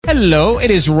Hello, it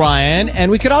is Ryan,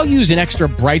 and we could all use an extra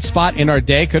bright spot in our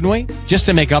day, couldn't we? Just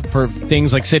to make up for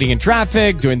things like sitting in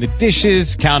traffic, doing the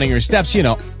dishes, counting your steps,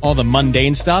 all the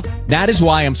mundane stuff. That is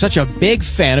why I'm such a big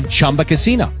fan of Chumba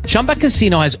Casino. Chumba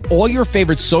Casino has all your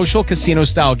favorite social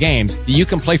casino-style games that you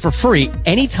can play for free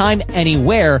anytime,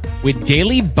 anywhere with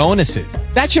daily bonuses.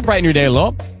 That should brighten your day a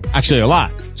little. Actually, a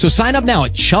lot. So sign up now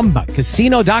at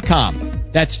ChumbaCasino.com.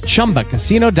 That's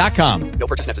ChumbaCasino.com. No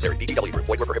purchase necessary. VGW Group.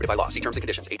 Void where prohibited by law. See terms and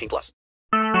conditions. 18+.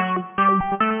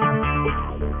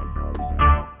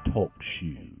 Talk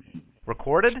shoes.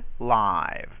 Recorded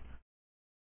live.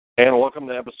 And welcome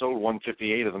to episode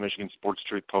 158 of the Michigan Sports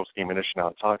Truth Postgame Edition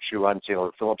on Talk Shoe. I'm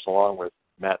Taylor Phillips along with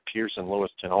Matt Pierce and Louis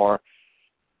Tenor.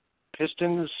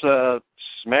 Pistons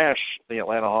smash the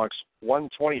Atlanta Hawks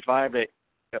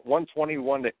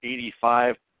 121 to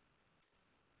 85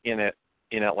 in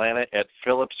Atlanta at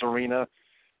Phillips Arena.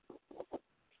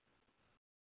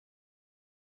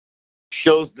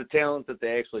 Shows the talent that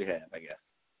they actually have, I guess.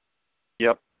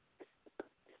 Yep.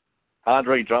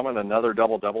 Andre Drummond, another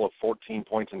double-double of 14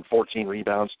 points and 14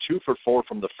 rebounds, 2 for 4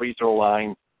 from the free throw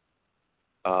line.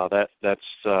 That's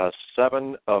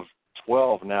 7 of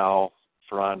 12 now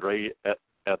for Andre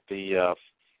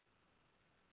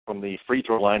from the free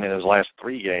throw line in his last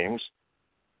 3 games.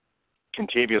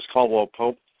 Contavious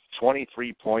Caldwell-Pope,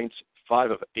 23 points,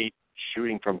 5 of 8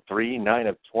 shooting from 3, 9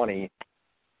 of 20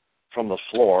 from the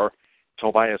floor.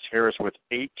 Tobias Harris with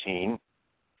 18.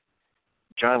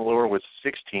 John Lure with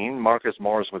 16. Marcus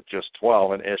Morris with just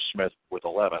 12. And Ish Smith with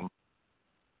 11.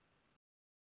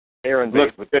 Aaron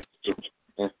Bates with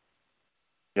 15.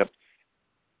 Yep.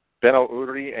 Benno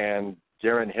Udry and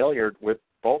Darren Hilliard with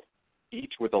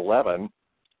each with 11.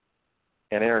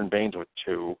 And Aaron Baines with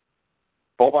 2.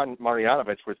 Boban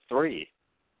Marjanovic with 3.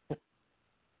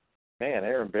 Man,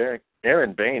 Aaron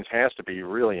Baines has to be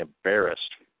really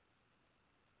embarrassed.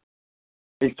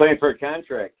 He's playing for a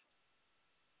contract.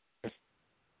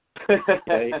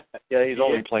 He's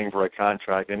only playing for a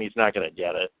contract, and he's not going to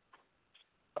get it.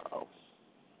 Oh,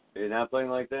 you're not playing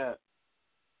like that?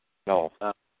 No,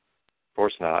 of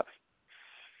course not.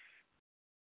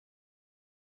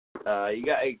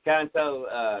 You can't tell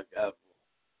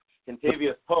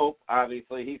Contavious Pope,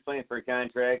 obviously, he's playing for a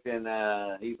contract, and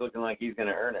he's looking like he's going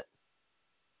to earn it.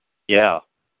 Yeah.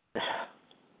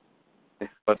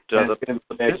 But the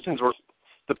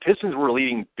Pistons were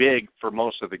leading big for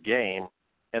most of the game,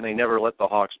 and they never let the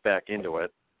Hawks back into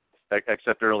it,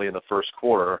 except early in the first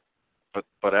quarter. But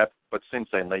since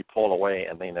then, they pulled away,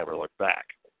 and they never looked back.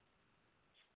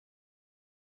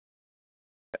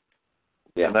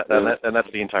 Yeah, and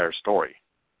that's the entire story.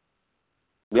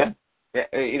 Yeah. Yeah,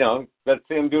 let's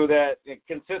see him do that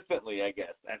consistently, I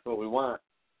guess. That's what we want.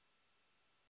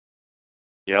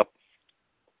 Yep.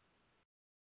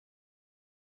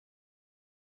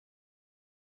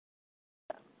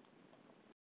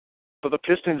 So the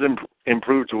Pistons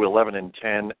improved to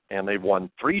 11-10, and they've won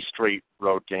 3 straight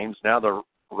road games. Now the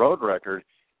road record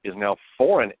is now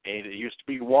 4-8. It used to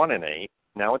be 1-8.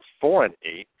 Now it's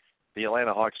 4-8. The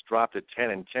Atlanta Hawks dropped at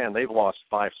 10-10. They've lost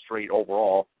 5 straight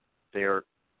overall. They're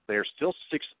still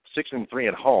 6-3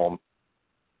 at home.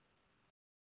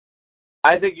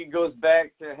 I think it goes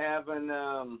back to having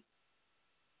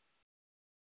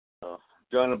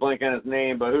drawing a blank on his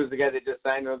name, but who's the guy that just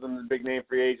signed with him, the big name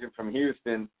free agent from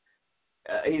Houston?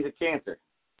 He's a cancer.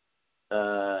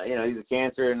 He's a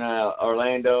cancer in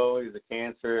Orlando. He's a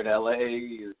cancer in LA.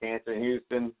 He's a cancer in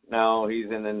Houston. Now he's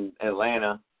in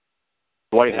Atlanta.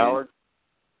 Dwight Howard.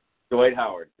 Dwight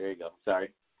Howard. There you go.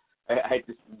 Sorry. I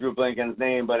just drew a blank on his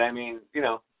name, but I mean,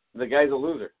 the guy's a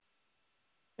loser.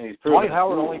 And he's Dwight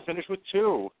Howard only finished with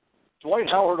 2. Dwight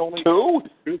Howard only 2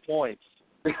 points.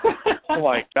 Oh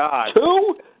my God.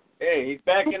 2? Hey, he's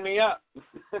backing me up.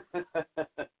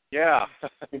 Yeah.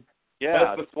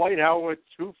 Yeah. Dwight Howard with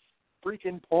 2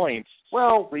 freaking points.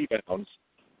 Well, rebounds.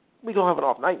 We don't have an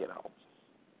off night,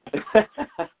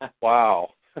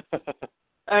 Wow.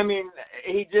 I mean,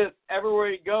 he just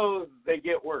everywhere he goes, they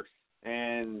get worse.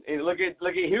 And look at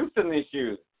Houston this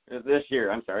year.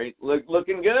 I'm sorry,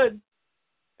 looking good.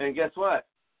 And guess what?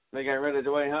 They got rid of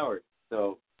Dwight Howard.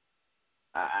 So,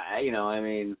 I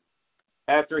mean,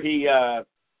 after he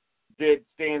did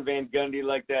Stan Van Gundy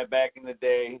like that back in the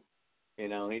day,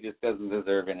 he just doesn't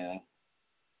deserve anything.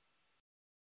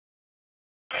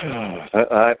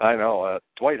 I know.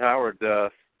 Dwight Howard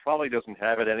probably doesn't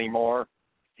have it anymore.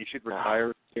 He should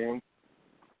retire soon.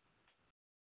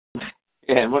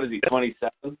 Yeah, and what is he,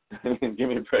 27? Give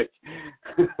me a break.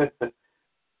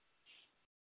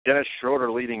 Dennis Schroeder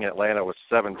leading Atlanta with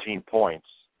 17 points.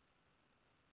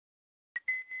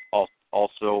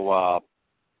 Also,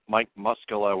 Mike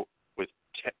Muscala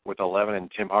with with 11,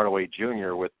 and Tim Hardaway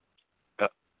Jr. with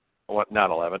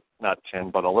not 11, not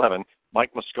 10, but 11.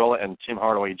 Mike Muscola and Tim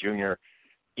Hardaway Jr.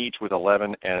 each with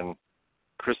 11, and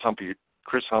Chris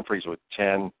Humphries with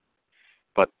 10.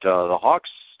 But the Hawks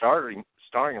starting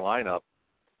lineup,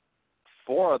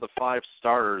 4 of the 5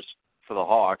 starters for the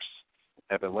Hawks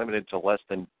have been limited to less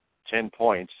than 10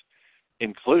 points,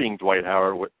 including Dwight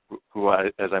Howard, who,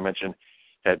 as I mentioned,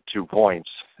 had 2 points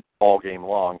all game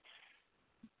long.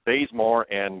 Bazemore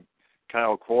and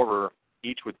Kyle Korver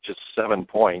each with just 7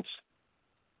 points.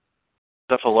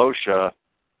 Cephalosha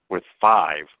with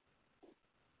 5.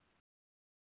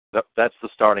 That's the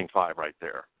starting 5 right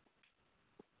there.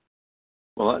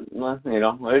 Well,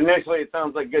 initially it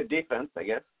sounds like good defense, I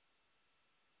guess.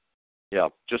 Yeah,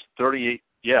 just 38.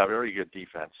 Yeah, very good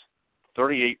defense.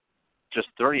 38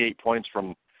 points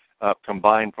from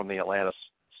combined from the Atlanta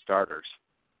starters.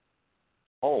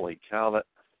 Holy cow,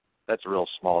 that's real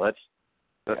small. That's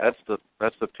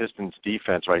the Pistons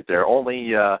defense right there.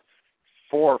 Only 4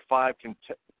 or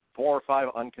 5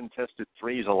 uncontested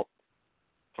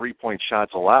 3-point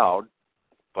shots allowed,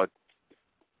 but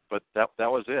that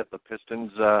was it. The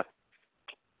Pistons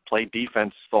played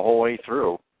defense the whole way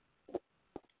through.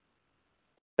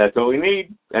 That's what we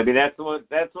need. I mean, that's what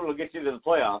will get you to the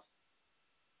playoffs.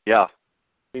 Yeah,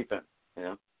 defense.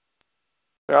 Yeah.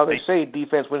 Well, they say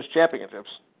defense wins championships.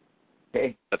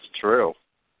 Okay, that's true.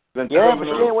 Yeah, but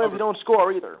you can't win if you don't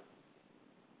score either.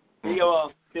 Yeah,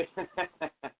 well,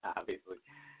 obviously.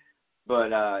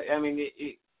 But I mean,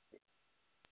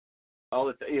 all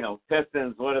the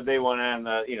Pistons. What have they won on?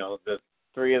 All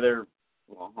 3 of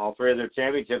their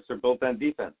championships are built on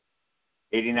defense.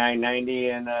 89, 90,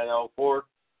 and 04.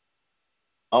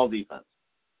 All defense.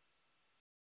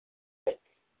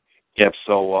 Yep.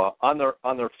 So on their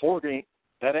 4-game,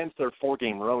 that ends their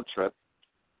 4-game road trip.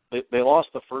 They lost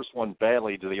the first one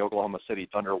badly to the Oklahoma City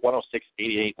Thunder,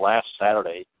 106-88 last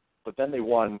Saturday, but then they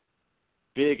won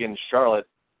big in Charlotte,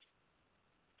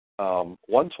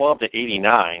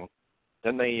 112-89.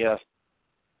 Then they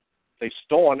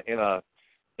stole in a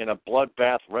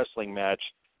bloodbath wrestling match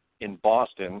in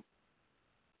Boston,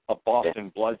 a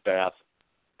Boston bloodbath.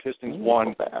 Pistons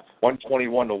won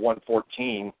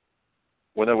 121-114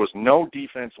 when there was no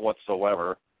defense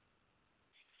whatsoever.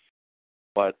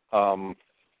 But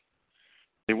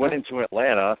they went into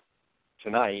Atlanta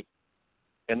tonight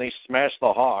and they smashed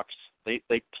the Hawks. They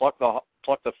plucked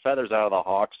the feathers out of the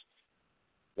Hawks,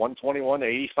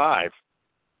 121-85.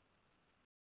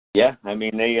 Yeah, I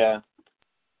mean they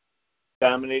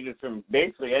dominated from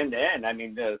basically end to end. I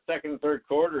mean the second and third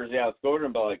quarters, outscored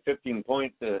them by like 15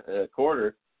 points a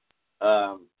quarter.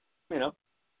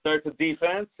 Starts with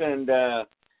defense, and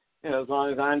as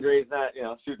long as Andre's not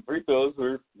shooting free throws,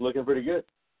 we're looking pretty good.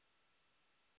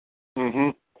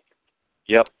 Mhm.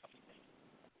 Yep.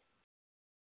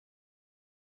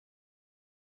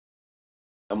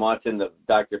 I'm watching the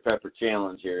Dr. Pepper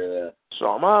challenge here.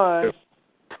 So am I.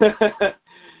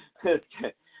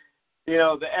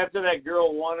 After that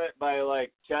girl won it by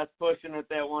like chest pushing it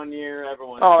that one year,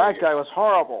 everyone. Oh, that guy was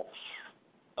horrible.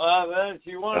 Then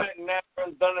she won it, and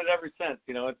everyone's done it ever since.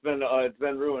 It's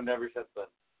been ruined ever since then.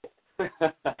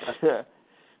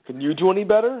 Can you do any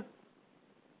better?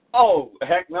 Oh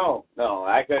heck no,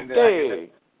 I couldn't. Hey.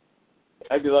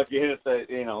 I'd be lucky to hit it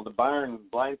the barn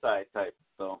blindside type.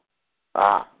 So.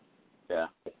 Yeah.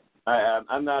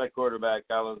 I'm not a quarterback.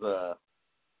 I was a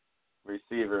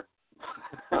receiver.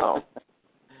 Oh.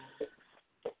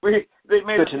 They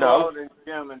made Good us to go know. out and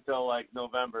gym until like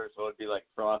November, so it'd be like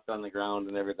frost on the ground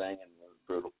and everything, and it was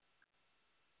brutal.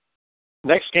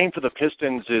 Next game for the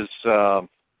Pistons is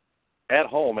at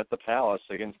home at the Palace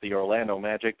against the Orlando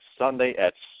Magic, Sunday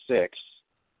at 6.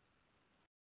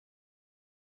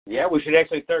 Yeah, we should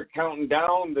actually start counting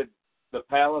down the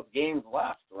Palace games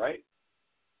left, right?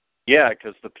 Yeah,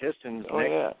 because the Pistons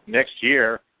next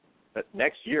year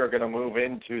are going to move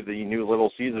into the new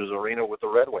Little Caesars Arena with the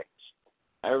Red Wings.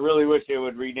 I really wish they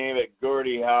would rename it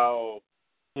Gordie Howe.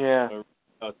 Yeah.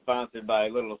 Sponsored by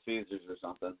Little Caesars or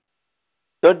something.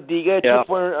 So do you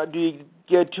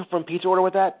get two from pizza order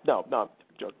with that? No,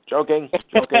 joking.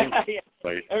 Yeah.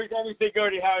 Every time you say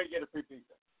Gordie Howe, you get a free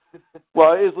pizza.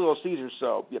 Well, it is Little Caesars,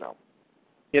 so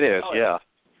It is, yeah.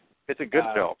 It's a good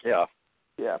joke, yeah.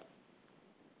 Yeah.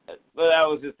 But that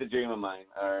was just a dream of mine,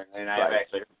 and I've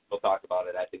actually heard people talk about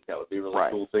it. I think that would be a really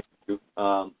cool thing to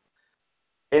do.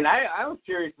 And I was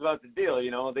curious about the deal.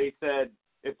 They said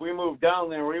if we move down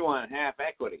there, we want half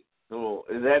equity. So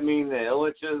does that mean the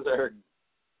Illiches are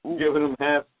giving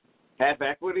them half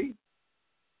equity?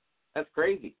 That's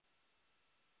crazy.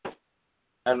 I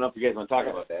don't know if you guys want to talk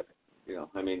about that.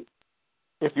 I mean,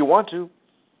 if you want to.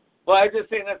 Well, I'm just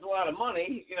saying that's a lot of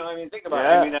money. You know, I mean, think about it.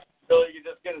 I mean, so you're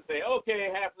just going to say, okay,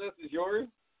 half of this is yours?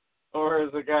 Or is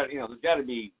it got, there's got to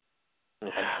be a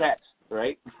catch,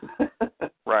 right?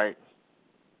 Right.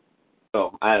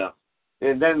 So, I don't know.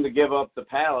 And then to give up the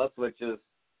Palace, which is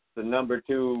the number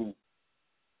 2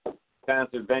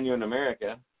 concert venue in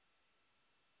America,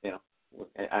 I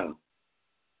don't know.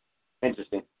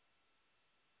 Interesting.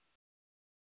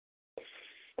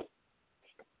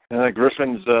 And the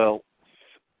Griffins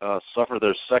suffer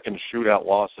their second shootout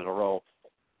loss in a row,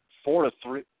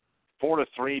 4-3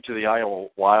 to the Iowa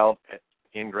Wild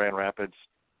in Grand Rapids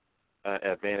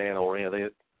at Van Andel Arena.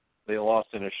 They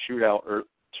lost in a shootout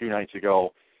 2 nights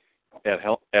ago at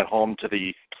home to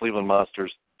the Cleveland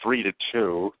Monsters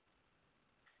 3-2.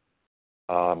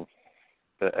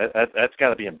 That's got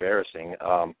to be embarrassing.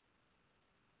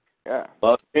 Yeah.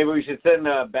 Well, maybe we should send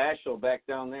Bashel back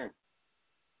down there.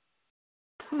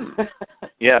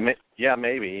 Yeah,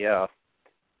 maybe. Yeah.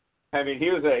 I mean, he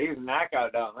was a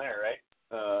knockout down there, right?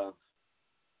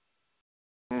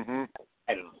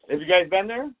 I don't know. Have you guys been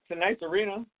there? It's a nice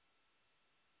arena.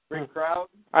 Great crowd.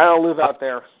 I don't live out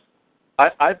there.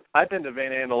 I've been to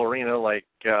Van Andel Arena like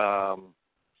 4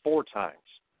 times.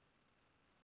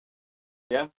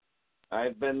 Yeah,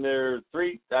 I've been there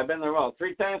 3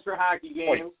 times for hockey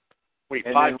games. Wait,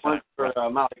 and 5 then times once for a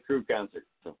Motley Crue concert.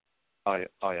 So. Oh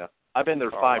yeah. I've been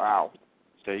there 5 times.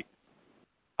 Steve.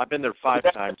 I've been there 5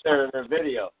 times. Their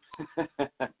video.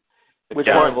 Which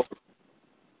one?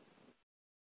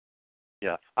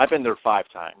 Yeah, I've been there 5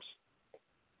 times.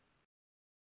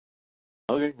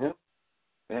 Okay.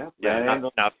 Yeah. Yeah.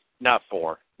 Not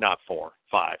 4. Not 4.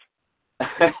 5.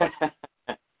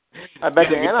 I've been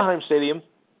to Anaheim Stadium.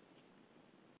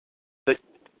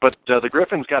 But the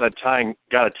Griffins got a tying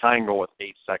goal with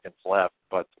 8 seconds left,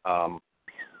 but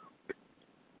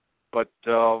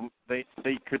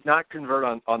they could not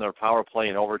convert on their power play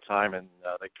in overtime, and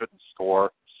they couldn't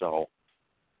score. So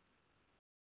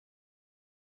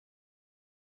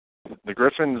the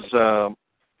Griffins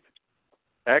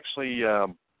actually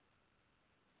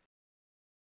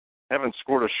haven't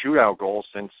scored a shootout goal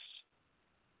since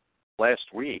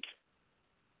last week,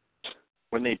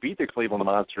 when they beat the Cleveland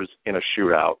Monsters in a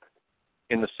shootout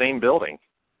in the same building.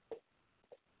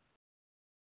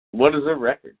 What is their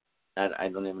record? I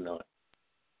don't even know it.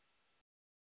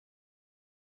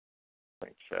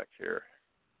 Let me check here.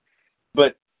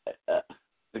 But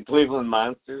the Cleveland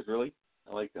Monsters, really?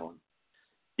 I like that one.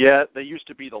 Yeah, they used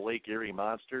to be the Lake Erie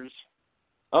Monsters.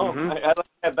 Oh, I like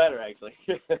that better, actually.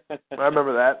 I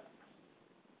remember that.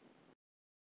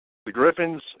 The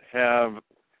Griffins have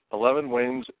 11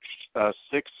 wins,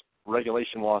 6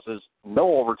 regulation losses,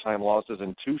 no overtime losses,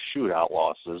 and 2 shootout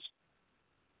losses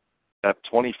at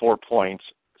 24 points.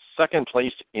 Second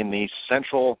place in the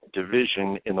Central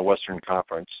Division in the Western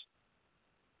Conference.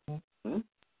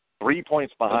 3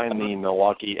 points behind the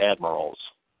Milwaukee Admirals,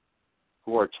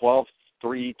 who are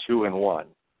 12-3-2-1.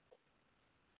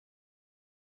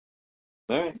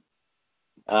 All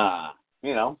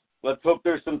right. Let's hope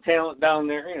there's some talent down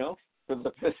there, for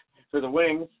the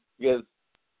Wings, because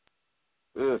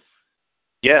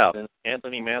yeah,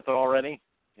 Anthony Mantha already.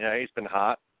 Yeah, he's been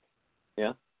hot.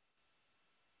 Yeah.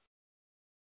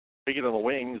 Speaking of the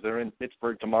Wings, they're in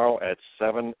Pittsburgh tomorrow at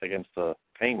 7 against the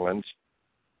Penguins.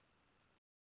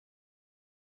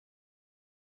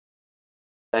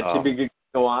 That should be good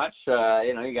to watch.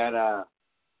 You got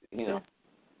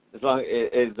as long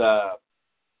as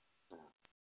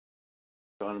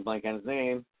going to blank on his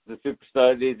name, the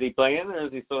superstar, is he playing or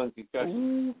is he still in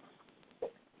concussion?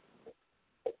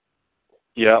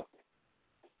 Yep.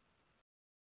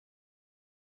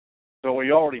 So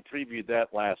we already previewed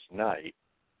that last night.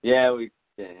 Yeah, we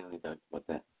talked about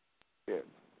that. Good.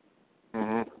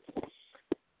 Mm-hmm.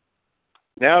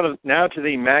 Now to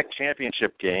the MAC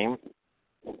championship game.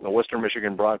 The Western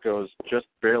Michigan Broncos just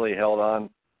barely held on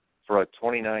for a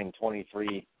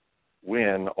 29-23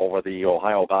 win over the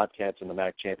Ohio Bobcats in the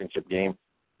MAC championship game.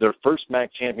 Their first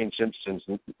MAC championship since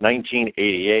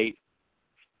 1988.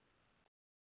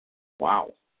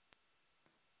 Wow.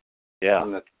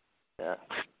 Yeah. Yeah.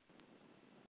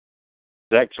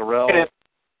 Zach Terrell.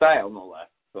 Style, no less.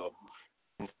 So.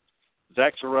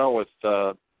 Zach Terrell with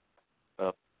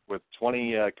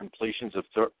 20 completions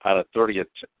out of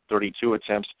 32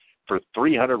 attempts for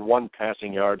 301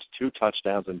 passing yards, 2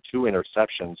 touchdowns, and 2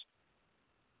 interceptions.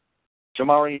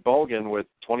 Jamari Bogan with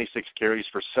 26 carries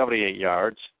for 78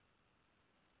 yards.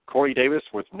 Corey Davis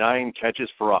with 9 catches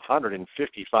for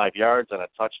 155 yards and a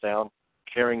touchdown.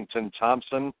 Carrington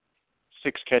Thompson,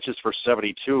 6 catches for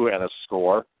 72 and a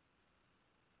score.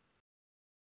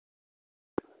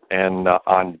 And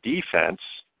on defense,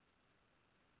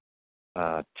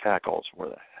 tackles. Where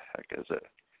the heck is it?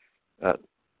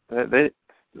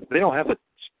 They don't have the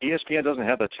ESPN doesn't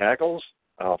have the tackles.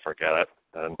 Oh, forget it.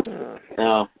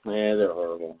 No, yeah, they're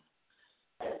horrible.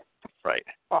 Right.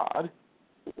 Odd.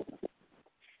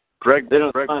 They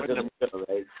don't Greg sponsor Wyndham, the show,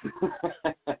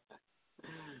 right?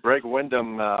 Greg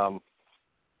Wyndham,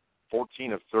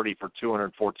 14 of 30 for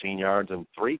 214 yards and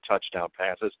 3 touchdown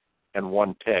passes and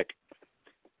 1 pick,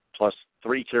 plus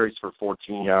 3 carries for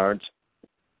 14 yards.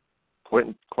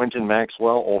 Quentin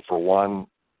Maxwell, 0 for 1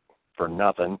 for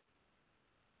nothing,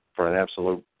 for an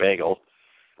absolute bagel.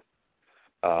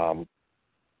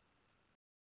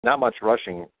 Not much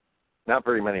rushing, not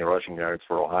very many rushing yards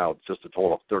for Ohio, just a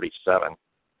total of 37.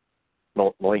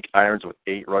 Malik Irons with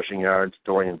 8 rushing yards,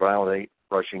 Dorian Brown with 8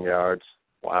 rushing yards.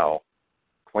 Wow.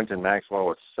 Quentin Maxwell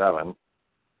with 7.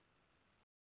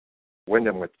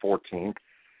 Wyndham with 14.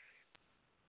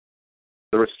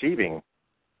 The receiving,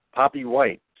 Poppy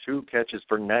White, 2 catches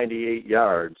for 98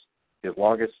 yards, his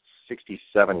longest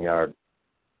 67-yard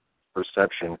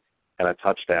reception and a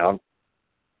touchdown.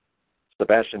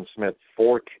 Sebastian Smith,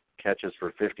 4 catches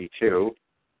for 52.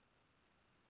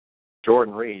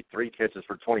 Jordan Reed, 3 catches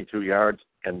for 22 yards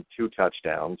and 2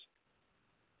 touchdowns.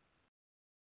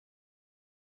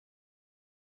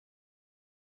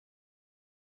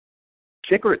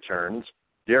 Kick returns,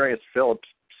 Darius Phillips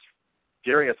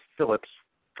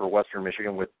for Western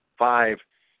Michigan with 5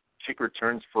 kick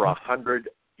returns for 100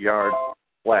 yards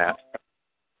flat.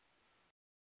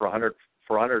 For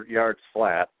 100 yards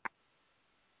flat.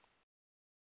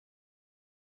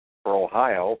 For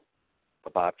Ohio,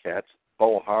 the Bobcats,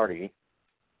 Bo Hardy,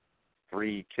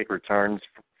 3 kick returns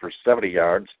for 70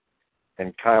 yards,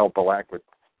 and Kyle Balak with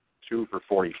 2 for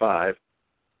 45.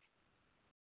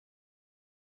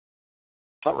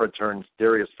 Punt returns,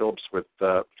 Darius Phillips with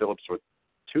 2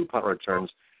 punt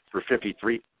returns for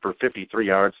 53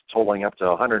 yards, totaling up to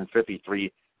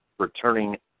 153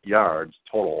 returning yards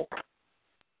total.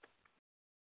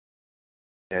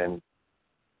 And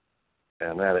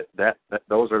that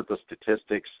those are the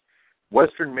statistics.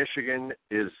 Western Michigan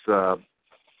is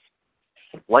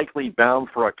likely bound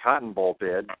for a Cotton Bowl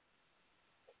bid,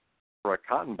 for a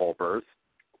Cotton Bowl berth.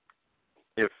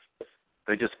 If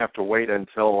they just have to wait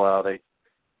until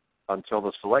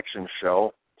the selection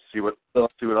show, see what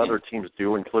other teams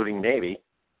do, including Navy.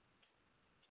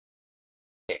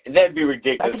 That'd be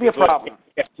ridiculous. That could be a problem.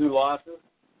 Got 2 losses.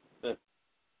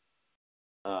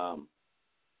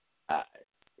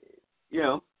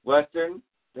 Western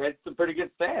had some pretty good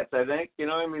stats, I think.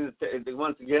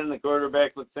 Once again, the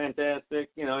quarterback looked fantastic.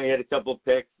 He had a couple of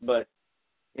picks, but,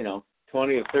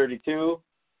 20 of 32,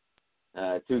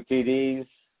 2 TDs.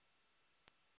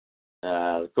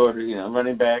 The quarter,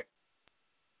 running back,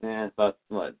 about,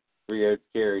 3 yards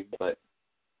carry, but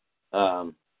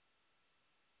a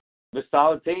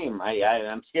solid team.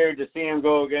 I'm scared to see him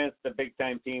go against a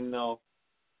big-time team, though,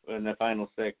 in the final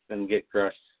 6 and get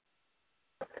crushed.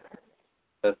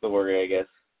 That's the worry, I guess.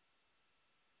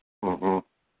 Mm-hmm.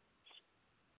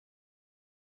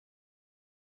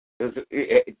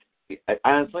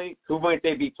 Honestly, who might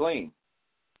they be playing?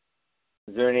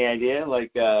 Is there any idea?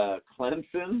 Like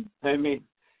Clemson? I mean,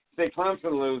 say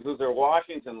Clemson loses or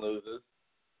Washington loses,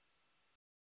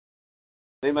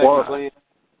 they might be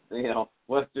playing,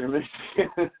 Western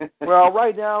Michigan. Well,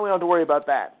 right now we don't have to worry about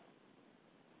that.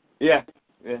 Yeah,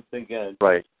 thank God.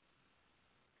 Right.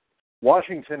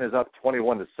 Washington is up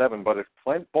 21-7, but if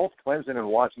both Clemson and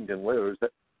Washington lose,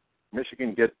 that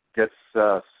Michigan gets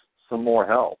some more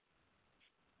help.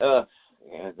 Don't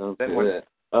do that.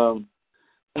 And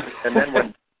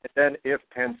then if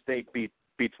Penn State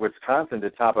beats Wisconsin to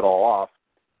top it all off,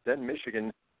 then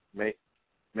Michigan may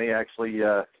actually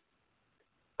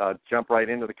jump right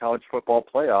into the college football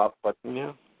playoff. But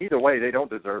either way, they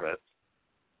don't deserve it.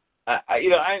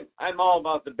 I'm all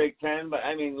about the Big Ten, but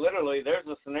I mean, literally, there's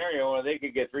a scenario where they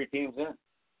could get 3 teams in,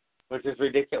 which is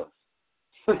ridiculous.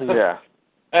 Yeah.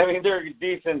 I mean, they're a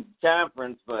decent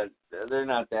conference, but they're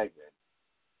not that good.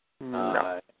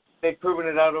 No. They've proven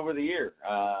it out over the year.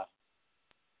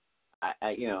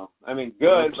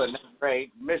 Good, but not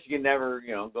great. Michigan never,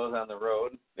 goes on the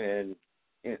road, and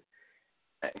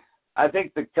I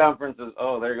think the conference is.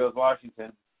 Oh, there goes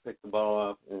Washington. Pick the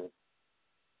ball up.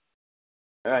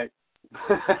 All right.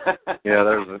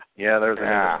 There's an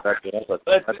expected.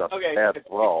 That's a bad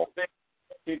throw.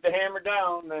 Keep the hammer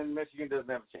down, then Michigan doesn't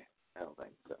have a chance. I don't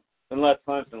think so. Unless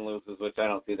Clemson loses, which I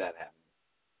don't see that happening.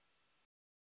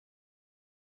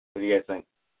 What do you guys think?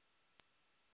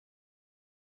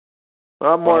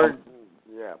 Well, I'm more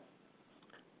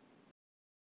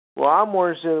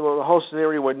interested in the whole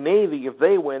scenario with Navy. If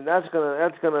they win, that's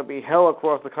gonna be hell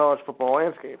across the college football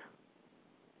landscape.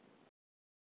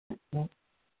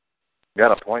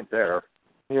 Got a point there.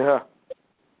 Yeah.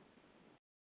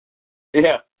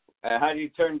 Yeah. How do you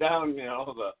turn down,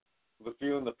 the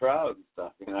few and the proud and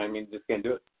stuff? Just can't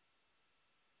do it.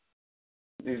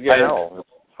 These guys, I know. It's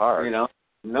hard.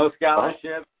 No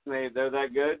scholarships. They're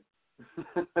that good.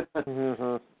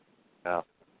 Mm-hmm. Yeah.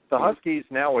 The Huskies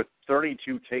now with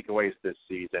 32 takeaways this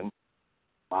season.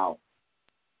 Wow.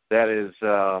 That is,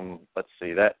 let's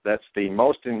see, that's the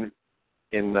most in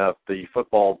the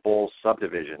football bowl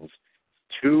subdivisions.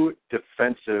 2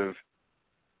 defensive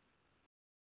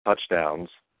touchdowns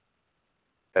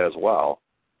as well.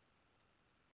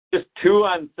 Just 2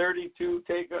 on 32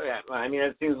 takeaways.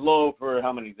 It seems low for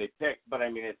how many they picked, but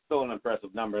it's still an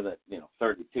impressive number. That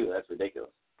 32. That's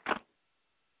ridiculous.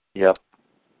 Yep.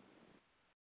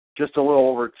 Just a little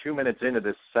over 2 minutes into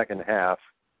this second half,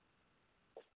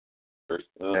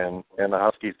 and the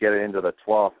Huskies get it into the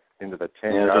 12th, into the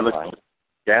 10-yard line.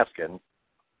 Gaskin.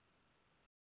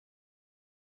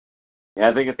 Yeah,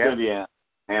 I think it's going to be a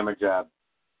hammer job.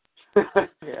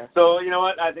 Yeah. So, you know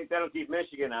what? I think that'll keep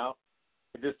Michigan out.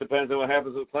 It just depends on what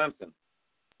happens with Clemson,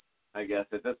 I guess,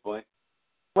 at this point.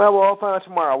 Well, we'll all find out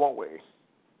tomorrow, won't we?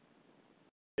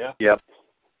 Yeah. Yep.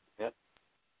 Yep.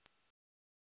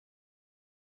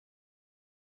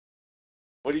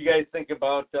 What do you guys think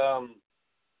about the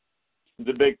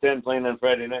Big Ten playing on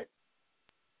Friday night?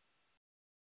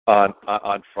 On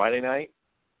Friday night?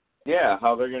 Yeah,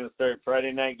 how they're going to start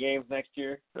Friday night games next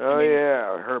year. Oh,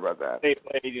 yeah, I heard about that. They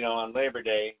played, on Labor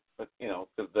Day, but, because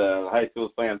the high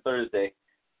schools play on Thursday.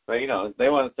 But, they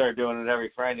want to start doing it every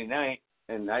Friday night,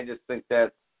 and I just think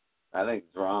it's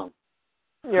wrong.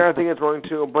 Yeah, I think it's wrong,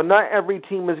 too. But not every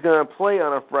team is going to play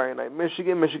on a Friday night.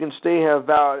 Michigan State have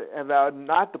vowed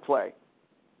not to play.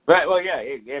 Right, well, yeah,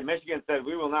 Michigan said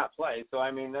we will not play, so,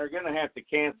 they're going to have to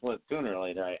cancel it sooner or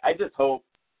later. I just hope,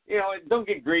 don't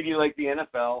get greedy like the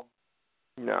NFL.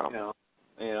 No.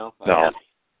 No.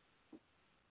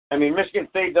 Michigan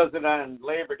State does it on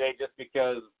Labor Day just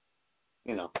because,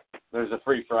 there's a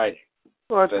free Friday.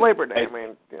 Well, it's Labor Day.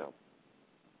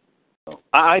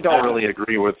 I don't really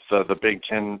agree with the Big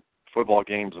Ten football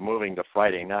games moving to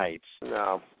Friday nights.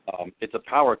 No. It's a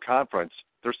power conference.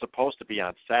 They're supposed to be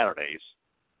on Saturdays.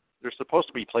 They're supposed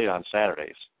to be played on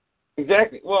Saturdays.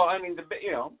 Exactly. Well, and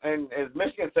as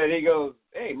Michigan said, he goes,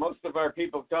 hey, most of our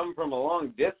people come from a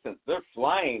long distance. They're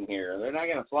flying here. They're not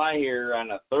going to fly here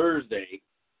on a Thursday,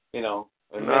 and not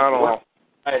at all.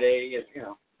 Friday is,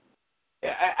 you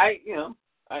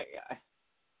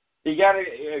got to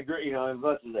agree, as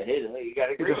much as I hate it, you got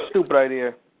to agree. It's a stupid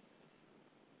idea.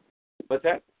 What's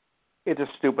that? It's a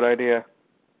stupid idea.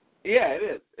 Yeah, it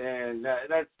is, and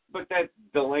that's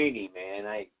Delaney, man.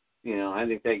 I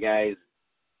think that guy's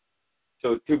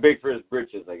so too big for his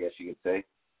britches, I guess you could say.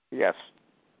 Yes.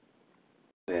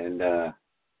 And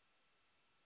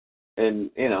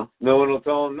no one will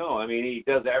tell him no. He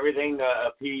does everything to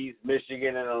appease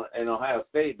Michigan and Ohio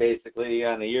State basically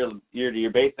on a year-to-year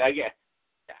basis.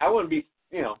 I wouldn't be,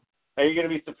 are you going to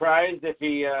be surprised if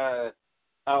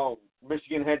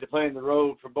Michigan had to play on the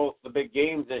road for both the big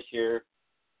games this year?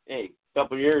 Hey, a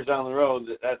couple of years down the road,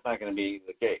 that's not going to be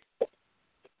the case.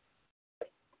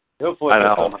 Hopefully, I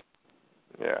know.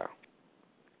 Yeah.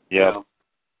 Yeah.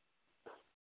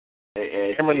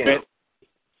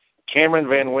 Cameron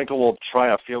Van Winkle will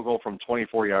try a field goal from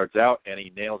 24 yards out, and he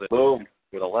nailed it. Boom.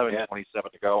 With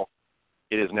 11:27 to go.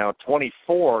 It is now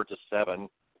 24-7.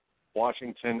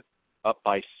 Washington up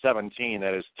by 17.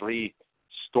 That is 3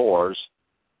 scores.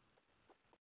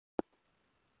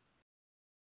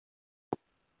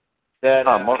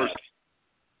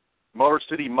 Motor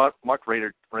City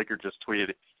Muckraker just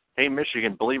tweeted, "Hey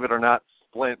Michigan, believe it or not,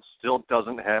 Splint still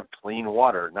doesn't have clean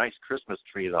water. Nice Christmas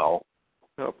tree though."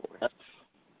 Oh boy.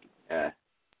 Yeah.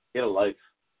 Get a life.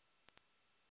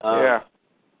 Yeah.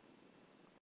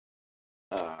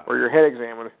 Or your head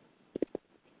examined.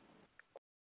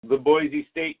 The Boise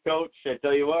State coach, I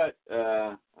tell you what,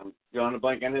 I'm drawing a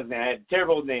blank on his name. I had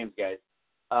terrible names, guys.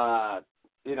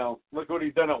 Look what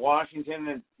he's done at Washington,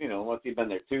 and, what's he been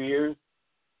there, 2 years?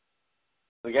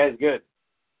 The guy's good.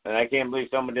 And I can't believe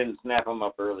someone didn't snap him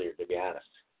up earlier, to be honest.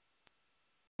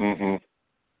 Mm-hmm.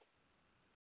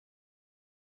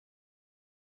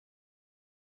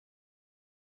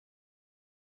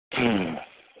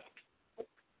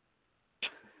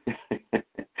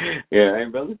 Yeah,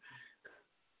 right, brother?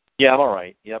 Yeah, I'm all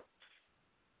right. Yep.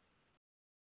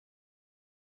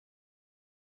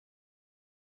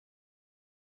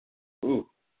 Ooh.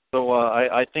 So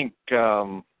I think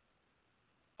I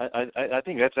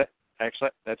think that's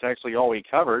actually all we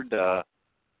covered.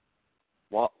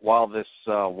 While this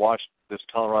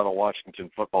Colorado Washington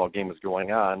football game is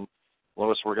going on,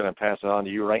 Louis, we're going to pass it on to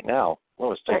you right now.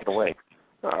 Louis, take it away.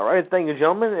 All right, thank you,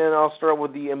 gentlemen, and I'll start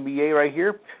with the NBA right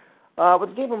here. With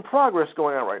the game in progress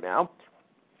going on right now,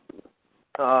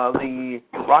 the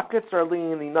Rockets are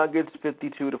leading the Nuggets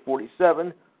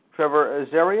 52-47. Trevor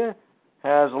Azaria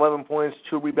has 11 points,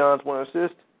 2 rebounds, 1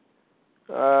 assist.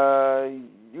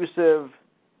 Yusuf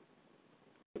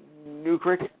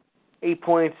Nurkic, 8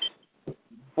 points,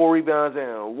 4 rebounds,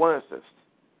 and 1 assist.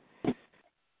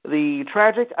 The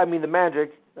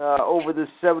Magic, over the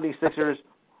 76ers,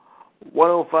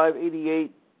 105-88.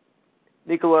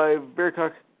 Nikolai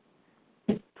Berkuk,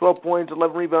 12 points,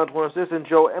 11 rebounds, 1 assist. And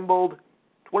Joe Embiid,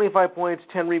 25 points,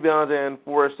 10 rebounds, and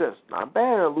 4 assists. Not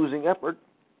bad, a losing effort.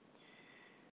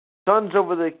 Suns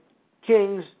over the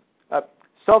Kings,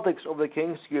 Celtics over the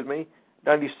Kings,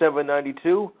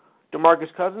 97-92.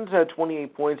 DeMarcus Cousins had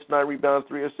 28 points, 9 rebounds,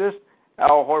 3 assists.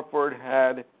 Al Horford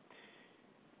had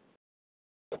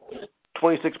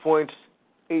 26 points,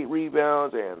 8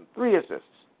 rebounds, and 3 assists.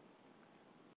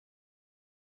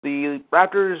 The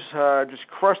Raptors just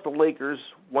crushed the Lakers,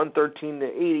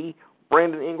 113-80.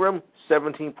 Brandon Ingram,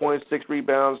 17 points, 6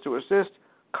 rebounds, 2 assists.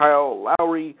 Kyle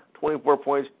Lowry, 24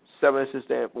 points, 7 assists,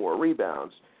 and 4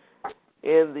 rebounds.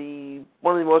 In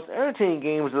one of the most entertaining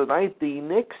games of the night, the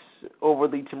Knicks over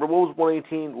the Timberwolves,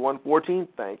 118-114.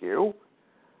 Thank you.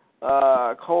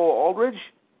 Cole Aldridge,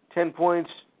 10 points,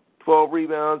 12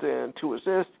 rebounds, and 2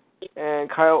 assists. And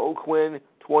Kyle O'Quinn,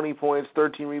 20 points,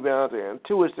 13 rebounds, and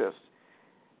 2 assists.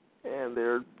 And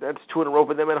that's 2 in a row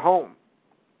for them at home.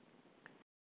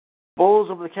 Bulls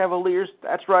over the Cavaliers.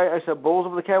 That's right, I said Bulls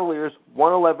over the Cavaliers,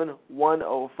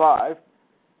 111-105.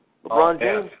 LeBron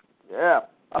James,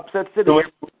 upset city.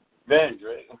 Revenge,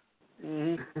 right?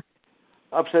 Mm-hmm.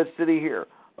 Upset city here.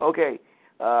 Okay.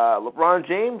 LeBron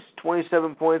James,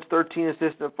 27 points, 13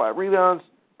 assists, and 5 rebounds.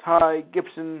 Ty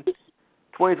Gibson,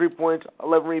 23 points,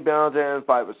 11 rebounds, and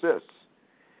 5 assists.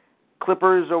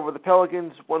 Clippers over the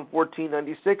Pelicans,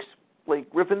 114-96. Blake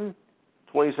Griffin,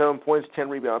 27 points, 10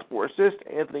 rebounds, 4 assists.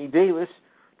 Anthony Davis,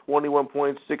 21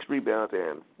 points, 6 rebounds,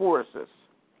 and 4 assists.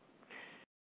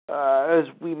 As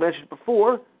we mentioned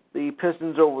before, the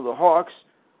Pistons over the Hawks,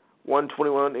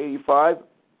 121-85.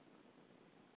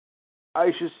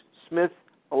 Ishus Smith,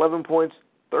 11 points,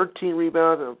 13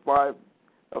 rebounds, and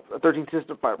 13 assists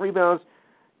and 5 rebounds.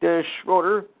 Dennis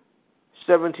Schroeder,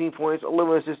 17 points,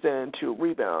 11 assists, and 2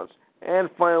 rebounds. And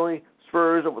finally,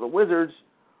 Spurs over the Wizards,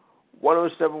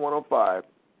 107-105.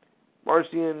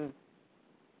 Marcin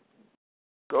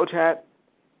Gortat,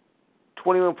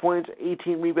 21 points,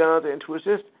 18 rebounds, and 2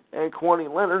 assists. And Kawhi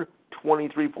Leonard,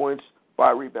 23 points,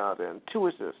 5 rebounds, and 2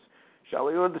 assists. Shall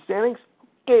we go to the standings?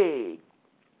 Okay.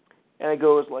 And it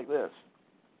goes like this.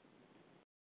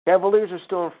 Cavaliers are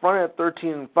still in front at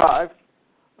 13-5.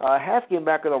 Half game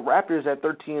back of the Raptors at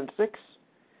 13-6.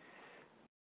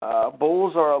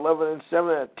 Bulls are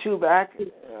 11-7 at 2 back.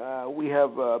 We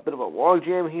have a bit of a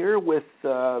logjam here with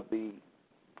the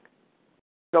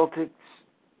Celtics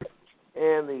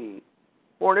and the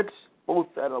Hornets, both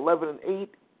at 11-8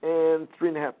 and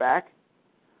 3.5 back.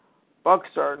 Bucks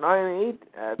are 9-8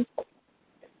 at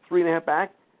 3.5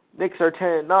 back. Knicks are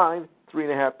 10-9,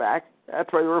 3.5 back.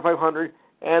 That's right, over 500.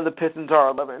 And the Pistons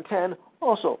are 11-10,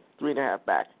 also 3.5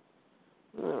 back.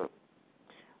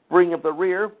 Bringing up the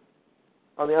rear,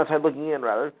 on the outside looking in,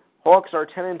 rather. Hawks are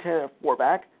 10-10 at 4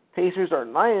 back. Pacers are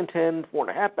 9-10,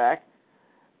 4.5 back.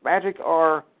 Magic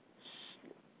are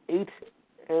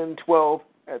 8-12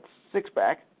 at 6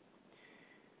 back.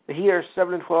 The Heat are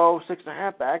 7-12,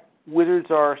 6.5 back. Wizards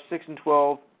are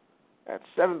 6-12 at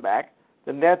 7 back.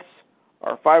 The Nets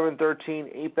are 5-13,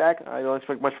 8 back. I don't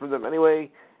expect much from them anyway.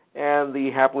 And the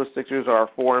hapless Sixers are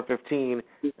 4-15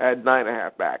 at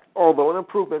 9.5 back. Although an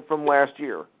improvement from last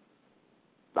year.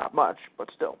 Not much, but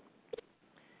still.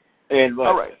 And what?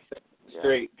 All right.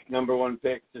 Straight number 1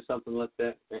 picks or something like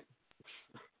that.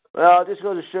 Well, it just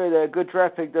goes to show you that good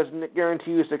draft pick doesn't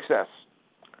guarantee you success.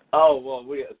 Oh, well,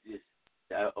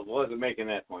 I wasn't making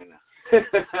that point now.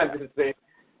 I'm just saying,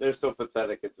 they're so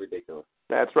pathetic, it's ridiculous.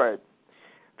 That's right.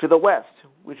 To the West,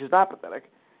 which is not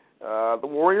pathetic, the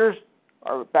Warriors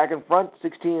are back in front,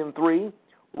 16-3.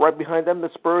 Right behind them, the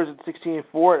Spurs at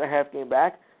 16-4 at a half game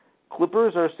back.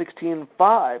 Clippers are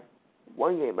 16-5,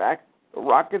 1 game back. The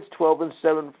Rockets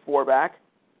 12-7, 4 back.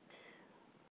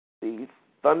 The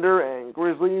Thunder and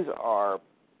Grizzlies are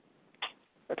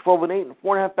at 12-8 and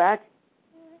 4.5 back.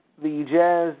 The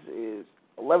Jazz is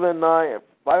 11-9 at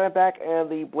 5.5 back, and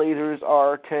the Blazers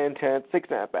are 10-10,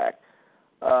 6.5 back.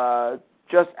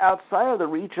 Just outside of the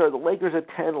reach are the Lakers at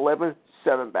 10-11,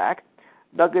 7 back.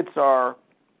 Nuggets are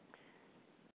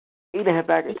 8.5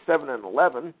 back at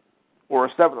 7-11, or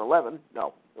 7-11.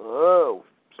 No. Oh,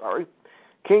 sorry.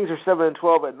 Kings are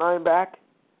 7-12 at 9 back.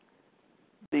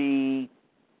 The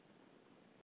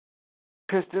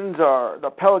Pelicans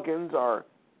are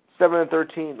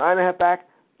 7-13, 9.5 back.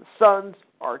 The Suns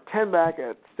are 10 back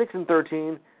at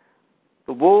 6-13.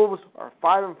 The Wolves are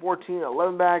 5-14,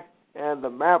 11 back, and the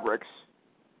Mavericks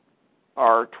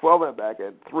are 12 back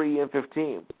at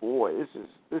 3-15. Boy, this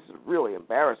is really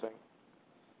embarrassing.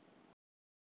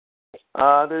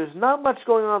 There's not much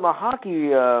going on in the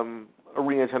hockey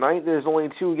arena tonight. There's only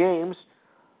 2 games.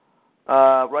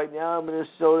 Right now,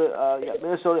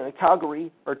 Minnesota and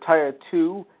Calgary are tied at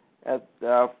 2 at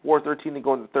 4:13 to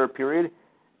go in the third period,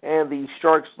 and the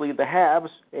Sharks lead the Habs,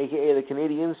 aka the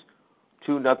Canadiens,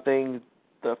 2-0.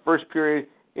 The first period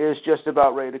is just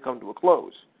about ready to come to a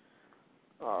close.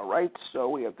 All right, so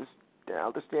we have the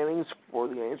standings for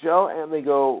the NHL, and they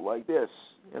go like this,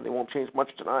 and they won't change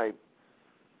much tonight.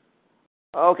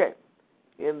 Okay,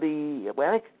 in the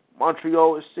Atlantic,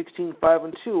 Montreal is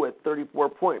 16-5-2 at 34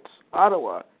 points.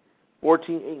 Ottawa,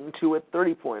 14-8-2 at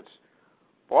 30 points.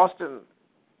 Boston,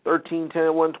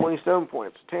 13-10-1, 27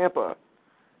 points. Tampa,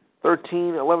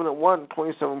 13-11-1,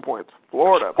 27 points.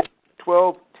 Florida,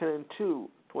 12-10-2,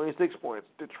 26 points.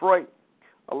 Detroit,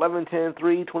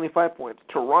 11-10-3, 25 points.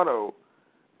 Toronto,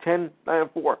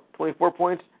 10-9-4, 24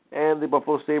 points. And the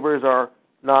Buffalo Sabres are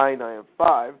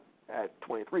 9-9-5 at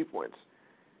 23 points.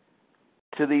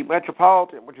 To the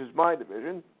Metropolitan, which is my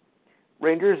division,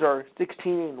 Rangers are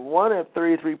 16-1 at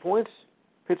 33 points.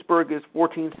 Pittsburgh is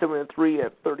 14-7-3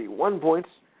 at 31 points.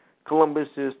 Columbus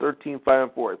is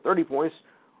 13-5-4 at 30 points.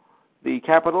 The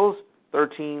Capitals,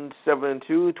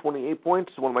 13-7-2, 28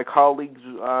 points. One of my colleagues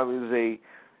is a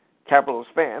Capitals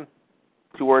fan.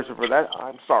 2 words for that.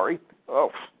 I'm sorry.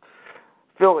 Oh,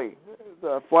 Philly,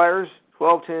 the Flyers,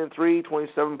 12-10-3,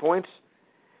 27 points.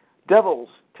 Devils,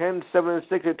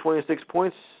 10-7-6 at 26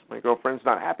 points. My girlfriend's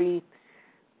not happy.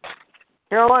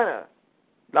 Carolina,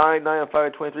 9-9-5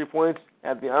 at 23 points.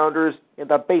 And the Islanders in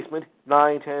the basement,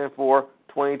 9-10-4,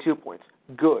 22 points.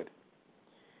 Good.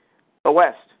 The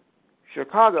West,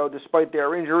 Chicago, despite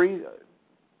their injury,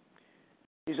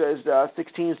 he says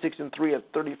 16-6-3 at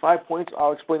 35 points.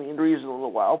 I'll explain the injuries in a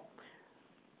little while.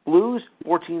 Blues,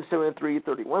 14-7-3 at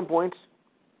 31 points.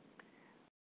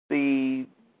 The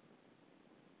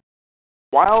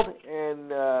Wild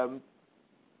and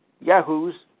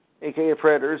Yahoos, a.k.a.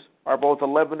 Predators, are both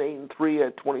 11-8-3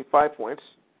 at 25 points.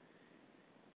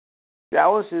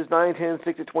 Dallas is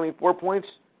 9-10-6 at 24 points.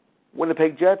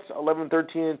 Winnipeg Jets,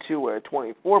 11-13-2 at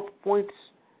 24 points.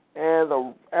 And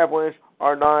the Avalanche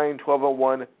are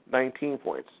 9-12-1, 19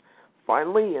 points.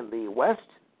 Finally, in the West,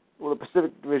 the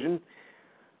Pacific Division,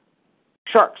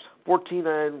 Sharks,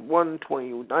 14-9-1,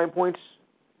 29 points.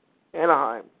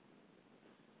 Anaheim,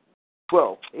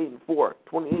 12-8-4,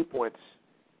 28 points.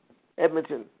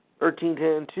 Edmonton,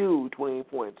 13-10-2,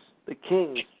 28 points. The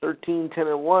Kings,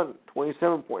 13-10-1,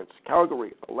 27 points.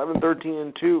 Calgary,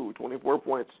 11-13-2, 24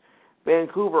 points.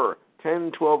 Vancouver,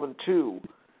 10-12-2,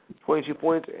 22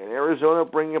 points. And Arizona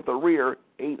bringing up the rear,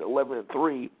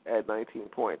 8-11-3 at 19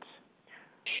 points.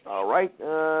 All right,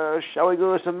 shall we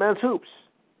go to some men's hoops?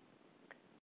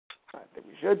 I think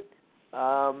we should.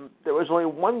 There was only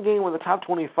one game with the top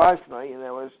 25 tonight, and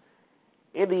that was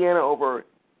Indiana over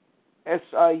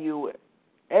SIU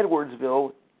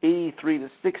Edwardsville,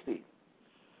 83-60.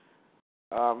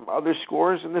 Other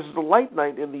scores, and this is a light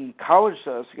night in the college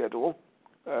schedule.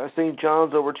 St.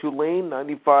 John's over Tulane,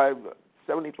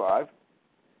 95-75.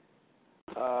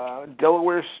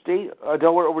 Delaware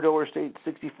over Delaware State,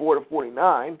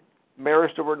 64-49.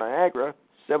 Marist over Niagara,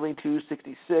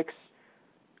 72-66.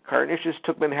 Carnicius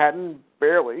took Manhattan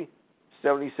barely,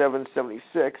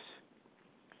 77-76.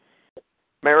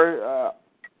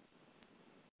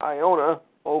 Iona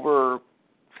over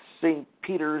St.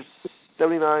 Peter's,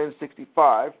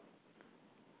 79-65.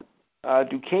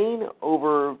 Duquesne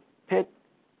over Pitt,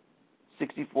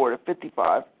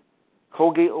 64-55.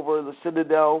 Colgate over the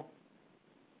Citadel.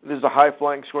 This is a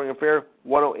high-flying scoring affair,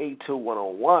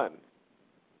 108-101.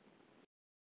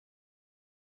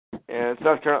 And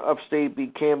South Carolina Upstate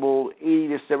beat Campbell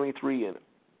 80-73 in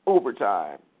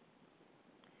overtime.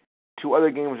 2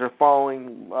 other games are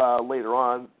following later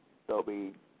on. They'll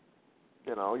be,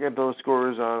 get those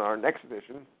scores on our next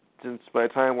edition, since by the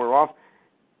time we're off,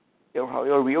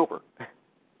 it'll be over.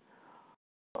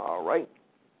 All right.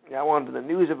 Now on to the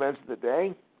news events of the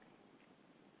day.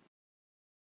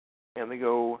 And they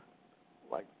go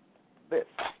like this.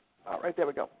 All right, there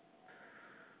we go.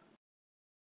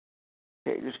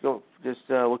 Okay, just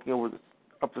looking over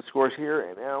up the scores here,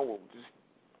 and now we'll just.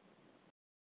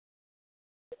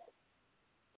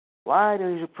 Why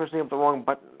did you press the wrong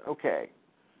button? Okay.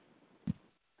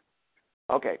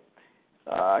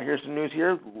 Here's some news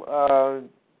here.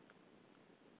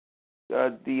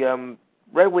 The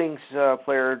Red Wings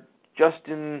player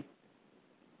Justin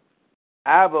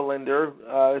Abellinder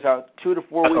is out 2 to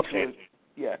 4 weeks.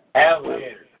 Yeah.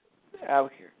 Alligator. How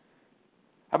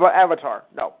about Avatar?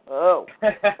 No. Oh.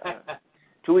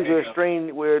 2 weeks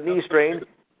with a knee strain,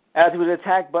 as he is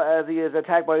attacked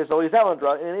by his Zoe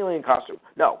Zalandra in an alien costume.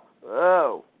 No.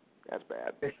 Oh, that's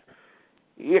bad.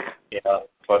 Yeah. Yeah,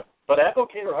 but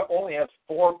Applicator only has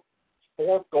four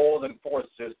goals and 4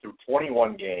 assists through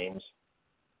 21 games.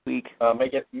 Weak.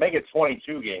 Make it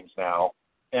 22 games now,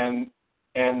 and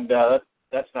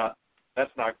that's not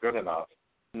good enough.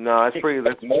 No, that's pretty.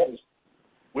 That's more.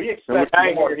 We expect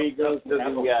more. He goes to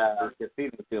the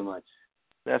casino too much.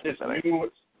 That's pathetic.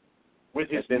 With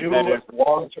his new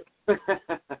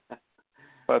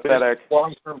pathetic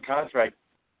long-term contract,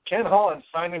 Ken Holland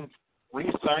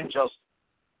re-signed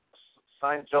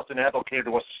Justin Applicator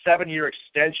to a 7-year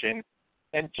extension,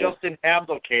 and Justin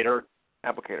Applicator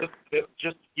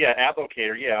just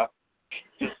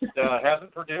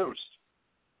hasn't produced.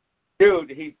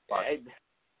 Dude,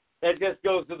 that just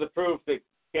goes to the proof that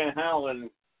Ken Holland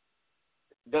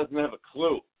doesn't have a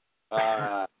clue.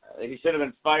 He should have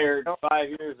been fired 5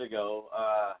 years ago.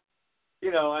 He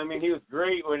was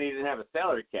great when he didn't have a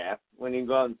salary cap. When he can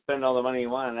go out and spend all the money he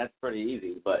wanted, that's pretty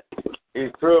easy. But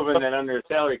he's proven that under a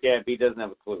salary cap, he doesn't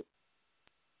have a clue.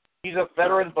 He's a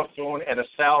veteran buffoon and a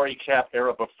salary cap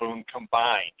era buffoon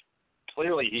combined.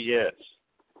 Clearly, he is.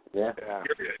 Yeah.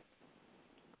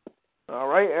 All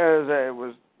right, as I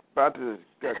was about to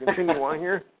continue on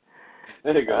here.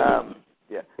 There you go.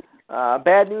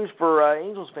 Bad news for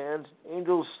Angels fans.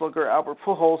 Angels slugger Albert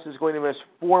Pujols is going to miss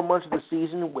 4 months of the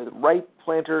season with right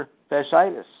plantar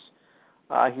fasciitis.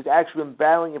 He's actually been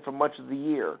battling it for much of the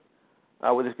year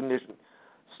with his condition.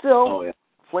 Still,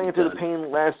 playing through the pain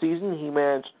last season, he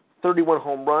managed 31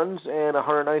 home runs and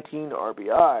 119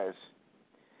 RBIs.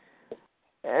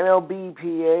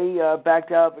 MLBPA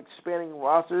backed out of expanding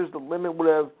rosters. The limit would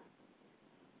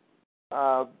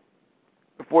have,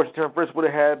 before September 1st, would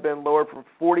have been lowered from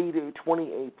 40 to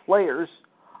 28 players.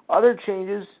 Other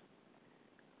changes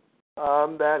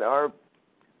that are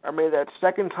made that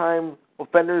second-time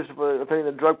offenders for offending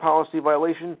the drug policy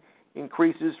violation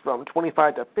increases from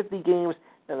 25 to 50 games,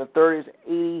 and the third is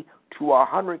 80 to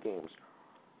 100 games.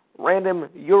 Random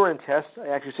urine tests, I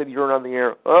actually said urine on the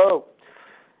air,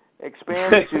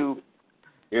 expands to...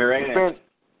 Urine.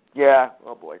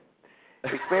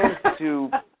 Expands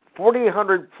to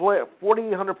 4,800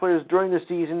 players during the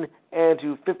season and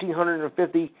to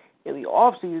 1,550 in the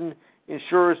off-season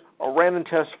ensures a random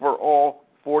test for all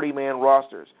 40-man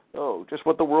rosters. Oh, just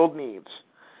what the world needs.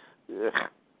 Ugh.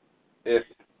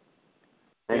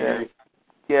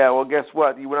 Yeah, well, guess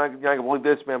what? You're not going to believe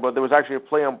this, man, but there was actually a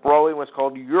play on Broadway that was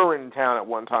called Urine Town at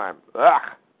one time. Ugh.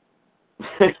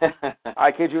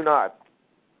 I kid you not.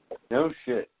 No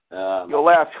shit. You'll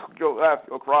laugh,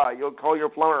 you'll cry, you'll call your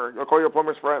plumber, you'll call your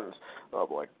plumber's friends. Oh,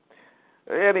 boy.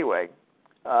 Anyway,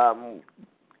 what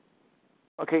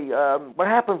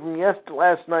happened from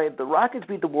last night, the Rockets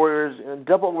beat the Warriors in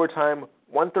double overtime,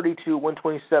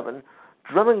 132-127.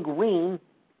 Draymond Green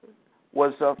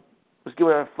was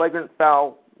given a flagrant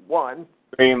foul 1.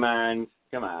 Draymond,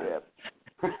 come on.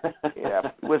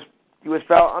 Yeah. He was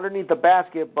fouled underneath the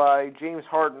basket by James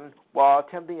Harden while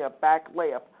attempting a back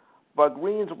layup, but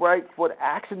Green's right foot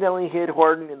accidentally hit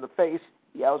Harden in the face.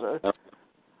 Yowza.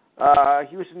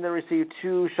 Houston then received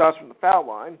 2 shots from the foul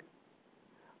line.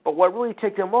 But what really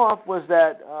ticked him off was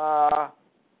that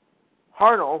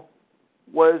Harnell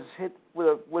was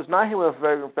not hit with a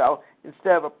flagrant foul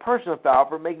instead of a personal foul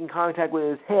for making contact with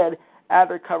his head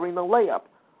after covering the layup.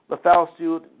 The foul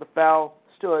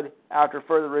stood after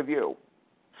further review.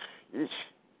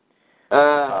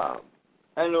 I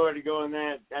don't know where to go on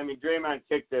that. I mean, Draymond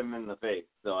kicked him in the face,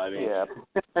 so I mean,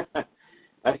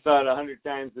 I saw it 100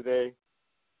 times a day.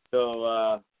 So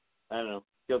I don't know.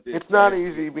 It's not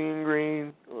easy being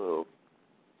green. Oh.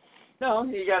 No,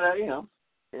 you gotta,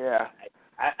 Yeah.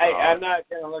 I'm not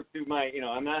gonna look through my,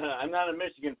 I'm not a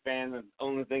Michigan fan. The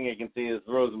only thing I can see is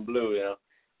rose and blue.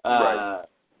 Right.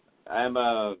 I'm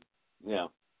Yeah.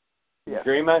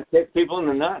 Draymond kicks people in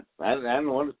the nuts. I don't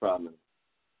know what his problem is.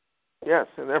 Yes,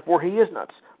 and therefore he is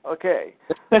nuts. Okay.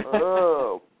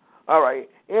 Oh. All right.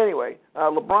 Anyway,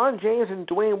 LeBron James and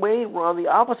Dwayne Wade were on the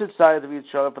opposite sides of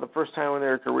each other for the first time in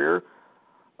their career.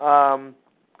 Dwayne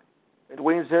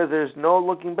says there's no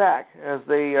looking back as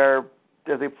they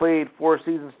played 4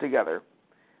 seasons together.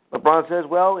 LeBron says,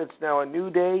 well, it's now a new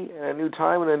day and a new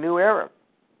time and a new era.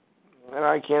 And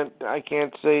I can't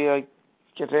say I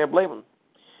blame him.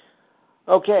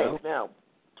 Okay, now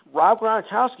Rob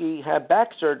Gronkowski had back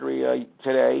surgery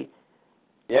today,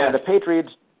 and the Patriots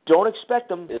don't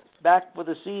expect him back for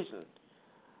the season.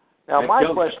 Now, my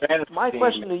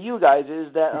question to you guys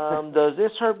is that does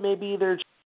this hurt maybe their chance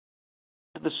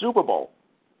at the Super Bowl?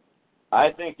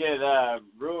 I think it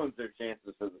ruins their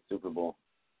chances for the Super Bowl.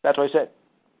 That's what I said.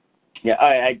 Yeah,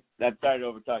 I'm sorry to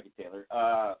overtalk you, Taylor.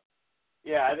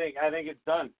 Yeah, I think it's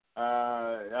done.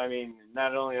 I mean,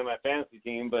 not only on my fantasy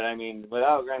team, but I mean,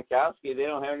 without Gronkowski, they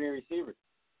don't have any receivers.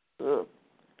 Ugh.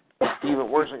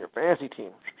 Even worse on your fantasy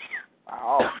team.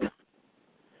 Wow.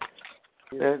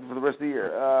 For the rest of the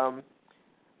year.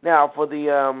 Now, for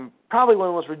the probably one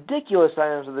of the most ridiculous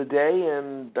items of the day,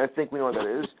 and I think we know what that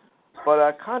is,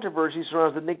 but controversy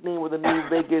surrounds the nickname of the new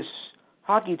Vegas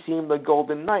hockey team, the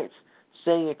Golden Knights,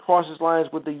 saying it crosses lines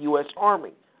with the U.S.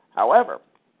 Army. However,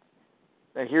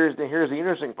 and here's the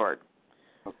interesting part,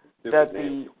 that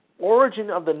the origin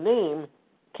of the name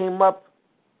came up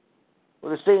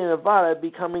with the state of Nevada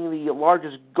becoming the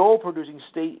largest gold-producing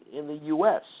state in the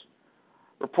U.S.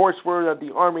 Reports were that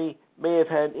the Army may have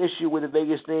had an issue with the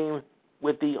Vegas name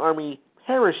with the Army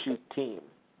parachute team.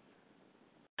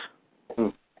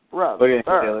 Okay,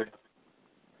 Taylor.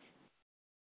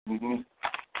 To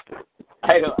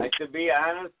be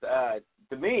honest,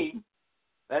 to me,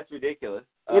 that's ridiculous.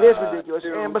 It is ridiculous.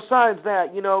 And besides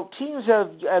that, you know, teams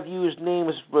have used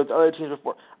names with other teams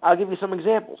before. I'll give you some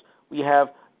examples. We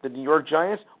have the New York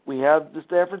Giants. We have the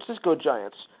San Francisco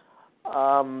Giants. We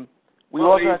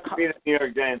also have the New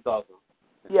York Giants also.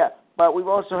 Yeah, but we've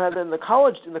also had in the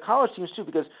college teams too,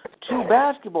 because two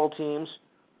basketball teams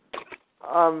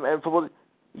and football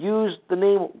use the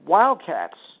name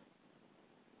Wildcats.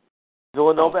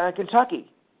 Villanova and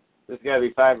Kentucky. There's got to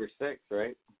be 5 or 6,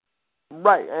 right?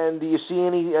 Right. And do you see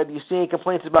any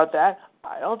complaints about that?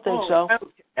 I don't think so.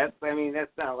 That's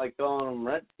not like calling them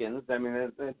Redskins. I mean,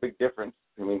 that's a big difference.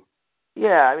 I mean.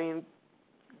 Yeah, I mean.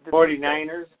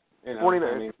 49ers. You know,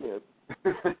 49ers. I mean. Yeah.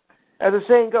 As the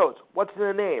saying goes, what's in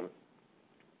a name?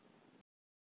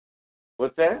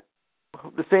 What's that?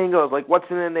 The saying goes, like, what's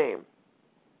in a name?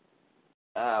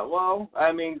 Well,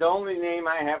 I mean, the only name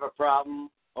I have a problem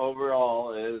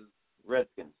overall is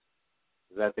Redskins,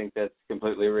 because I think that's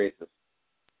completely racist.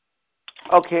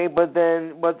 Okay, but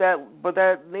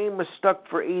that name was stuck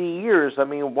for 80 years. I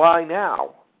mean, why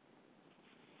now?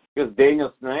 Because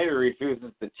Daniel Snyder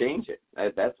refuses to change it.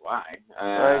 That's why.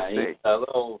 I see.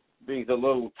 He's a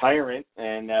little tyrant,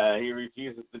 and he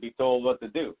refuses to be told what to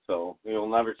do. So he'll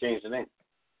never change the name.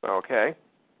 Okay.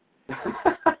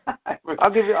 I'll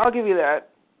give you that.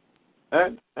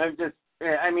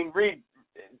 Read.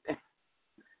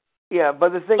 Yeah,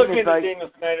 but the thing Look is, into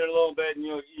Daniel Snyder a little bit, and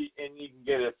you can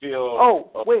get a feel.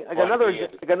 Oh, wait! I got another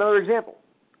example.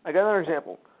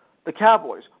 The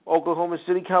Cowboys, Oklahoma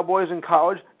City Cowboys in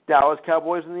college, Dallas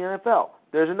Cowboys in the NFL.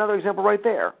 There's another example right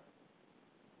there.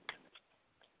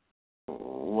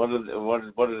 What did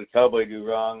the Cowboy do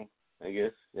wrong? I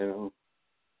guess Yeah,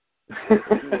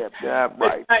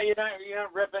 right. You're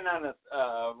not ripping on a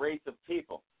race of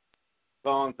people.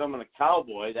 Calling someone a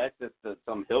cowboy, that's just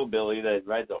some hillbilly that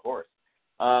rides a horse.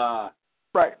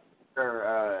 Right.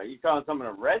 Or you calling someone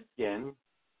a redskin,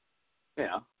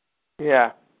 Yeah.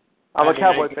 I'm a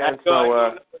Cowboy fan,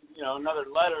 so another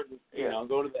letter,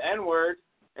 go to the N-word,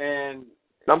 and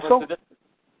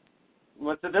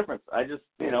what's the difference? I just,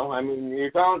 you're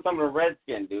calling someone a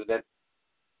redskin, dude. That's,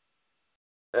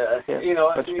 they're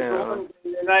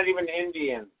not even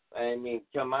Indians. I mean,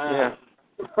 come on. Yeah.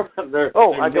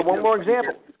 I got one more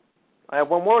example. I have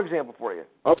one more example for you.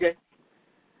 Okay.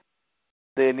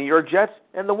 The New York Jets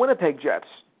and the Winnipeg Jets.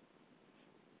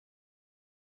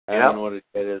 I don't know what it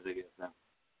is, I guess now.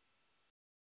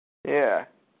 Yeah.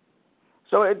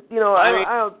 So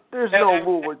there's no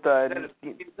rule with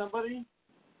somebody.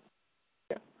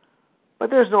 Yeah. But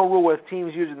there's no rule with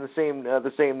teams using the same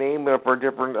name for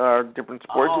different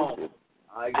sports. Oh,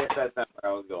 I guess that's not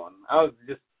where I was going. I was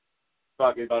just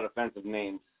talking about offensive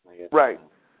names, I guess. Right.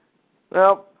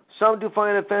 Well, some do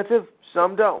find it offensive,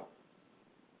 some don't.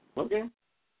 Okay.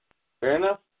 Fair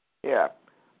enough. Yeah.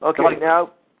 Okay,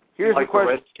 now, here's the question.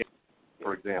 The Redskins,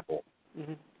 for example.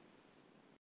 Mm-hmm.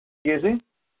 Excuse me?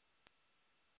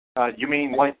 You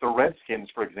mean like the Redskins,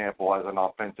 for example, as an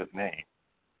offensive name?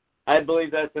 I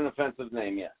believe that's an offensive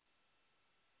name, yes.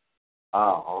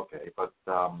 Oh, okay. But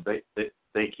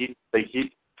they keep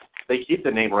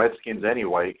the name Redskins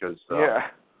anyway because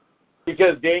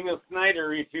Because Daniel Snyder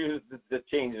refuses to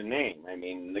change the name. I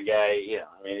mean, the guy,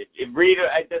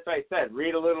 that's what I said.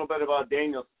 Read a little bit about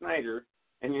Daniel Snyder,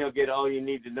 and you'll get all you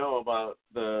need to know about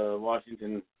the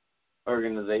Washington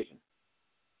organization.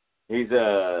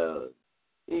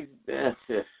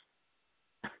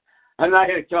 I'm not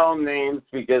going to call him names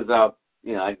because,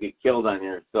 I'd get killed on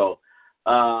here. So,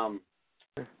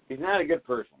 he's not a good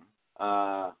person.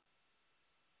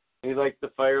 He likes to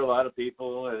fire a lot of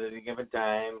people at any given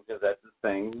time because that's his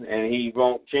thing. And he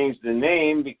won't change the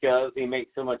name because he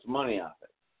makes so much money off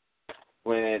it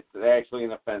when it's actually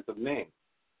an offensive name.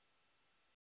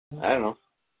 I don't know.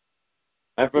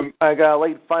 I got a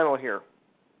late final here.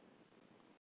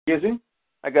 Excuse me?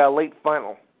 I got a late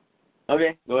final.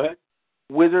 Okay, go ahead.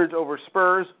 Wizards over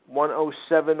Spurs,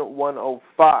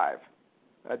 107-105.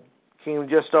 That came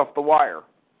just off the wire.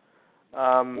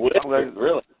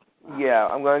 Really? Yeah,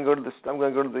 I'm going to go to the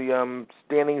standings.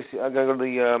 I'm going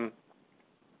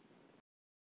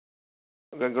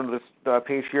to go to the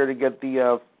page here to get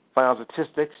the final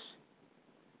statistics.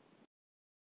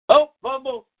 Oh,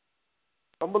 Bumble!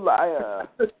 Jambalaya.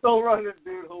 Still running,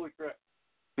 dude. Holy crap.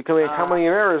 Becoming how many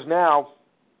errors now?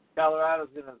 Colorado's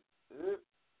going to...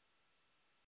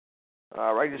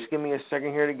 All right, just give me a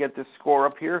second here to get this score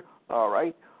up here. All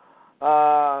right.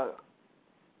 Oh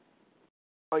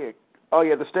yeah,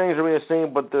 the standings remain the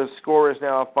same, but the score is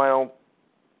now final.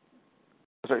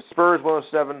 Sorry, Spurs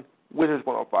 107, Wizards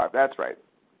 105. That's right.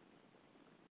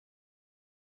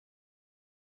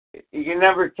 You can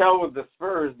never tell with the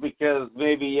Spurs because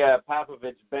maybe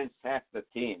Popovich benched half the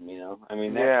team, I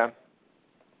mean, yeah.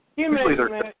 Can you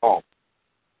imagine that?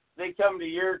 They come to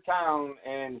your town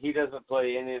and he doesn't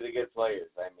play any of the good players.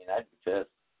 I mean, I'd be pissed.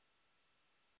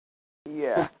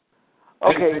 Yeah.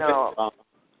 Okay, now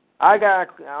I got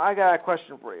a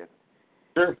question for you.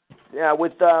 Sure. Yeah,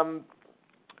 with the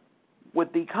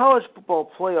college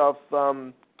football playoff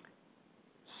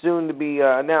soon to be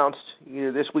announced,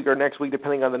 either this week or next week,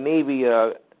 depending on the Navy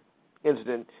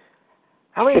incident,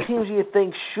 how many teams do you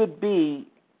think should be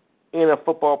in a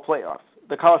football playoff,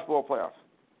 the college football playoff?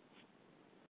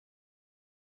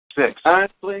 6.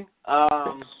 Honestly,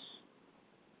 I'd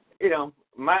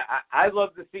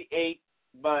love to see 8,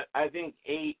 but I think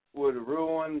 8 would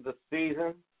ruin the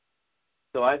season.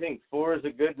 So I think 4 is a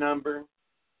good number.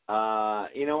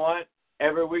 You know what?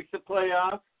 Every week's a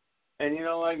playoff, and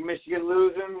like Michigan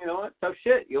losing, you know what? Tough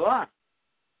shit. You lost.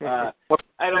 I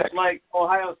don't like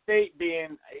Ohio State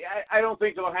being. I don't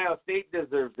think Ohio State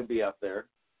deserves to be up there.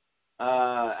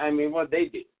 I mean, what they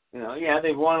do.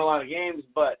 They've won a lot of games,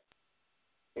 but.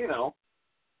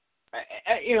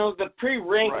 The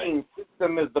pre-ranking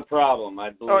system is the problem, I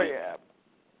believe. Oh, yeah.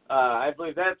 I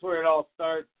believe that's where it all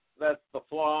starts. That's the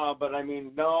flaw. But, I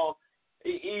mean, no.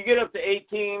 You get up to 8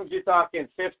 teams, you're talking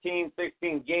 15,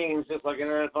 16 games, just like an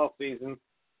NFL season.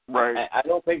 Right. I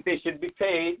don't think they should be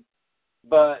paid.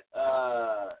 But,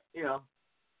 I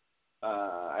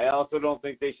also don't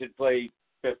think they should play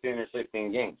 15 or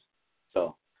 16 games.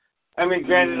 So, I mean,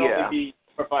 granted, it'll only be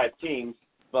 4 or 5 teams.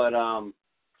 But,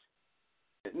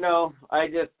 no, I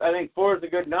think 4 is a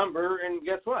good number, and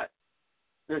guess what?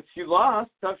 If you lost,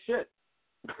 tough shit.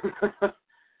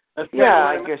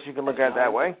 I guess you can look at it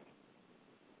that way.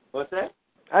 What's that?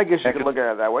 I guess you can look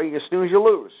at it that way. You snooze, you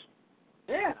lose.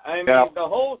 Yeah, I mean, the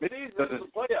whole season is a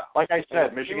playoff. Like I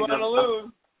said, Michigan. If you want to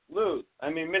lose. I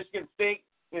mean, Michigan State,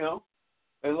 they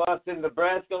lost in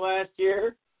Nebraska last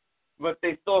year, but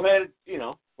they still had,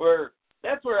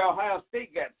 that's where Ohio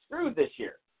State got screwed this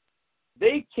year.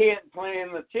 They can't play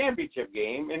in the championship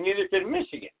game, and neither can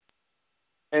Michigan.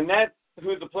 And that's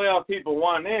who the playoff people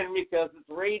want in because it's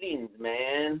ratings,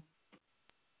 man.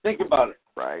 Think about it.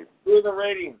 Right. Who are the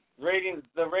ratings?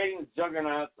 The ratings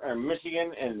juggernauts are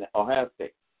Michigan and Ohio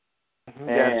State. Mm-hmm.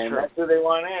 And that's who they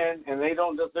want in, and they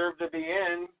don't deserve to be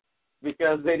in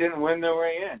because they didn't win their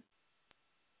way in.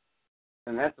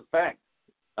 And that's a fact.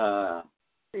 I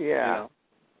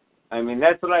mean,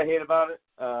 that's what I hate about it.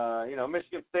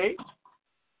 Michigan State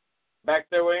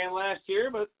backed their way in last year,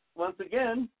 but once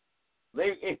again,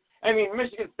 Michigan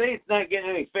State's not getting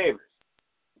any favors.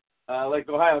 Like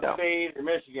Ohio State or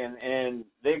Michigan, and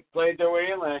they played their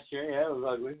way in last year. Yeah, it was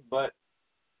ugly, but,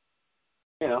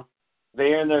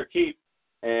 they earned their keep.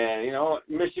 And,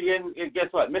 Michigan,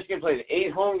 guess what? Michigan played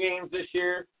 8 home games this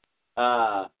year,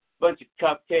 bunch of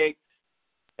cupcakes,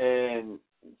 and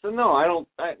so, no,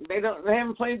 they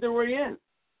haven't played their way in.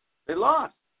 They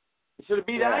lost. They should have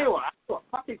beat Iowa.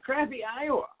 Fucking crappy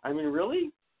Iowa. I mean,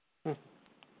 really?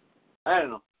 I don't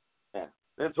know. Yeah,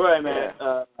 that's where I'm at.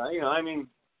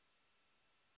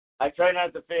 I try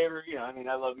not to favor,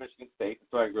 I love Michigan State.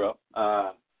 That's where I grew up.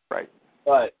 Right.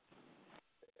 But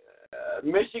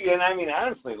Michigan,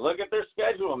 honestly, look at their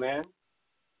schedule, man.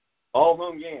 All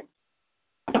home games.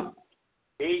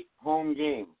 8 home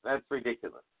games. That's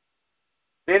ridiculous.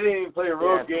 They didn't even play a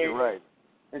road game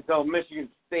until Michigan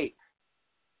State.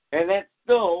 And that's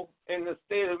still in the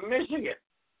state of Michigan.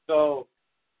 So,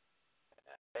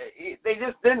 they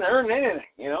just didn't earn anything,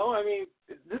 you know? I mean,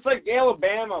 just like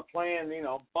Alabama playing, you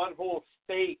know, Butthole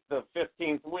State the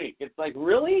 15th week. It's like,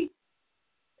 really?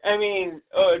 I mean,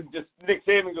 just Nick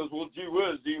Saban goes, well, gee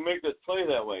whiz, do you make us play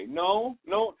that way? No,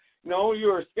 you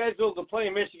were scheduled to play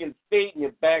Michigan State and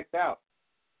you backed out.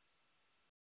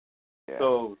 Yeah.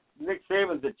 So Nick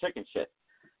Saban's a chicken shit.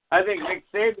 I think Nick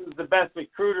Saban's the best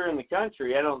recruiter in the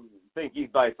country. I don't think he's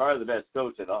by far the best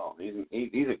coach at all. He's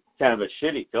a kind of a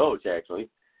shitty coach, actually,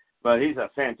 but he's a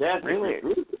fantastic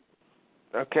recruiter.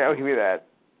 Okay, I'll give you that.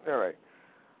 All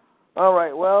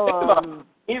right. Well,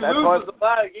 he loses a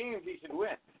lot of games he should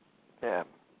win. Yeah.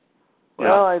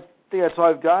 Well, I think that's all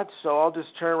I've got, so I'll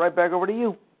just turn it right back over to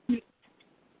you.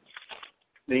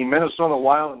 The Minnesota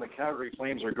Wild and the Calgary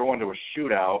Flames are going to a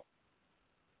shootout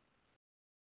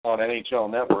on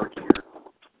NHL Network. You're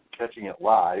catching it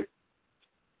live.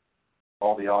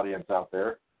 All the audience out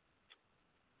there.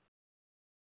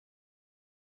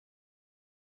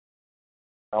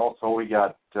 Also, we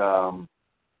got a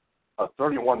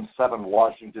 31-7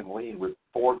 Washington lead with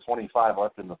 4:25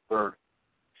 left in the third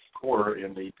quarter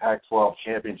in the Pac-12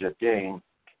 championship game.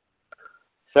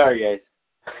 Sorry, guys.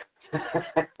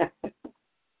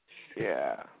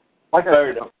 Yeah. Like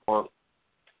I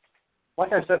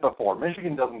said before,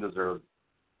 Michigan doesn't deserve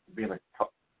to be in the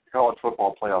college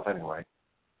football playoff anyway.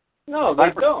 No, they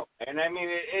don't. And, I mean,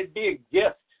 it'd be a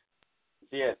gift,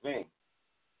 if you ask me.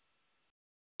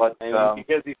 But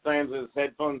because he slams his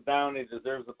headphones down, he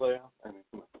deserves the playoff. I mean,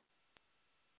 come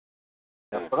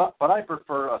on. Yeah, but I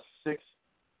prefer a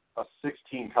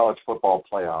 16 college football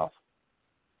playoff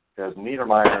because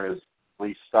Niedermeyer is at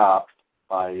least stopped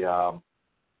by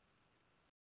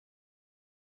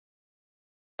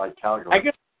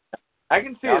Calgary. I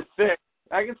can see a 6.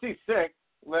 I can see 6,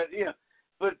 but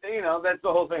that's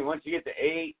the whole thing. Once you get to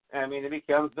 8, I mean, it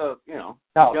becomes the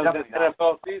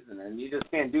NFL season, and you just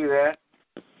can't do that.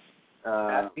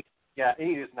 8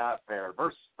 is not fair.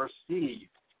 Versteeg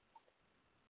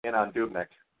in on Dubnik.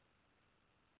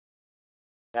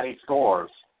 And he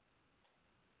scores.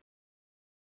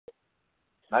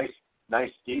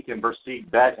 Nice deke, and Versteeg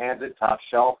backhands it, top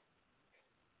shelf.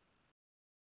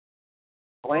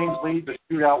 Flames lead the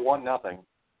shootout 1-0.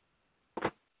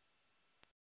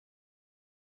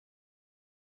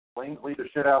 Flames lead the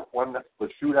shootout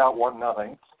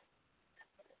 1-0.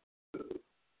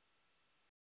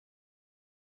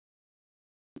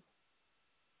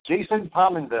 Jason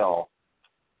Pominville,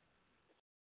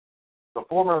 the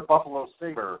former Buffalo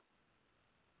Sabre,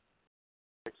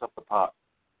 picks up the puck.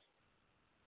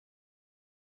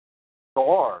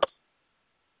 Scores.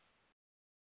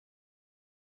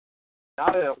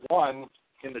 Not at 1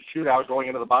 in the shootout going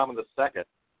into the bottom of the second.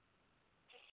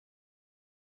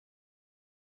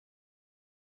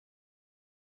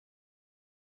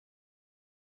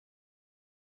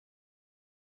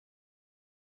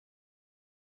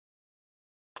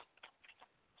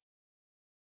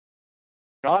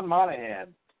 Sean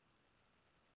Monahan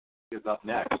is up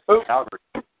next. Calgary.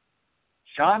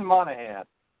 Sean Monahan.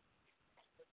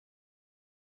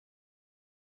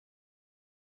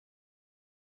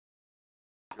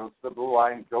 Goes to the blue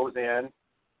line, goes in,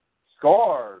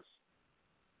 scores.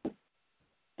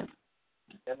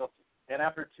 And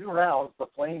after 2 rounds, the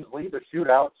Flames lead the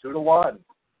shootout 2-1.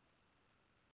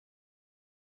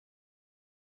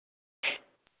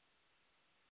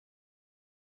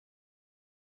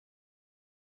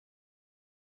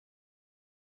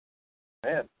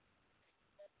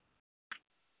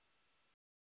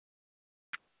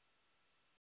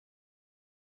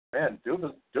 Man,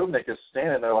 Dubnik is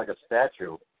standing there like a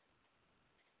statue.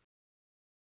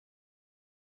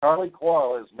 Charlie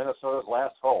Coyle is Minnesota's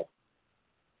last hope.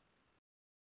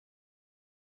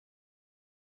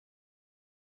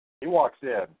 He walks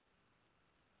in.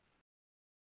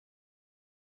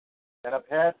 And a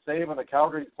pad save, and the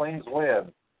Calgary Flames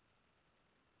win.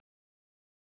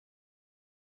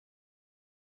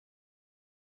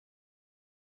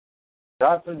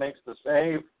 Johnson makes the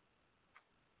save.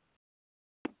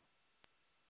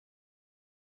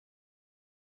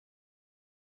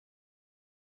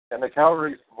 And the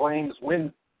Calgary Flames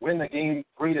win the game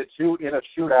 3-2 in a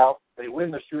shootout. They win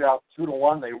the shootout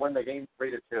 2-1. They win the game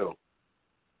 3-2.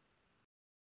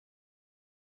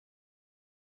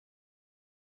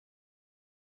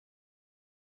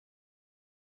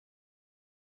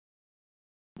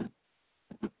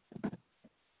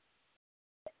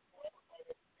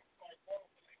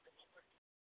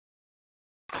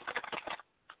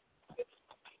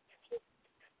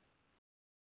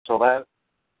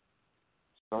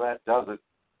 So that does it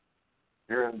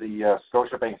here in the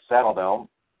Scotiabank Saddledome.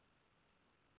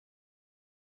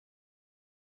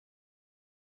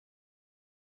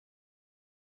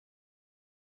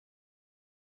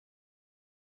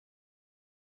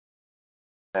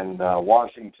 And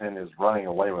Washington is running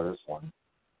away with this one.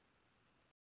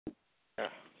 Yeah.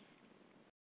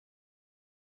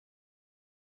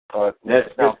 But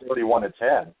it's now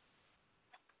 31-10.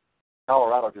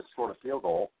 Colorado just scored a field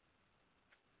goal.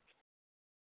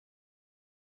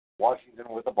 Washington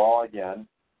with the ball again.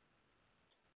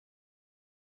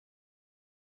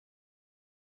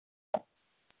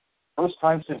 First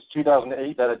time since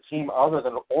 2008 that a team other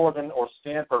than Oregon or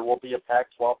Stanford will be a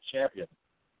Pac-12 champion.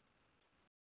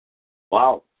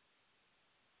 Wow.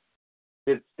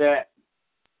 Good stat.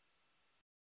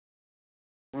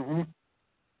 Mm-hmm.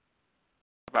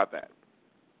 About that.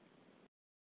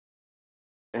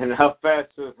 And how fast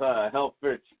was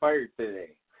Helfrich fired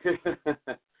today?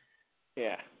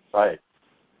 Yeah. Right.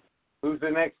 Who's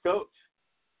the next coach?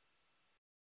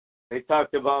 They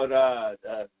talked about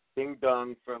Ding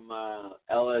Dong from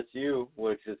LSU,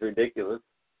 which is ridiculous.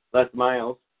 Les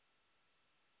Miles.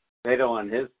 They don't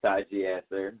want his stodgy ass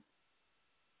there.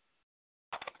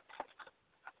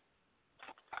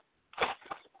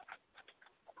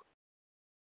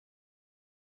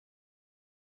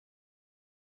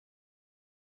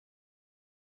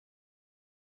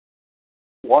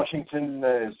 Washington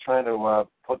is trying to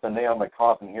put the nail in the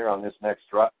coffin here on this next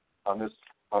drive. On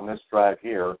this drive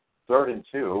here, 3rd and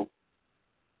 2.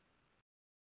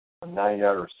 A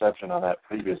 9-yard reception on the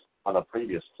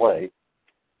previous play.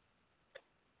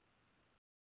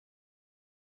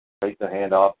 Take the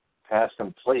handoff, pass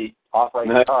complete, off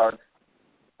right guard,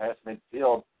 pass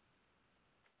midfield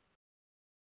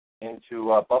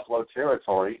into Buffalo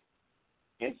territory,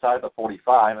 inside the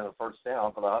 45, and a first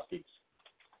down for the Huskies.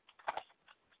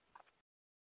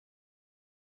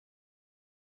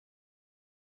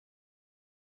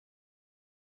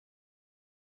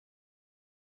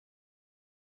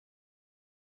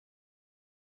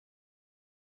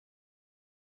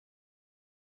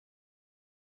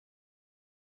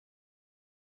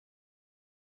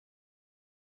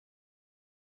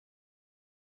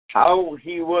 How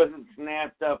he wasn't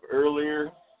snapped up earlier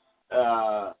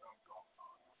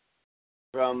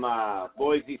from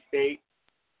Boise State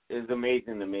is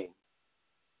amazing to me.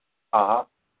 Uh-huh.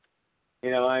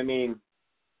 You know, I mean,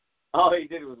 all he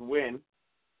did was win.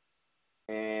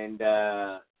 And,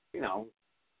 you know,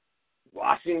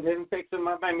 Washington picked him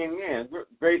up. I mean, yeah,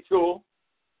 great school.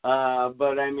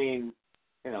 But, I mean,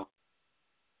 you know,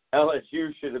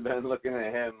 LSU should have been looking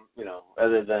at him, you know,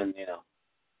 other than, you know,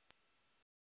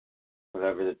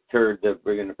 whatever the turd that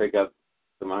we're going to pick up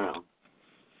tomorrow.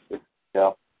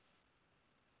 Yeah.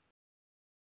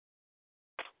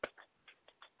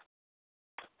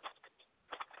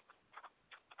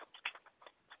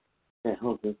 Yeah,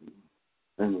 hold this.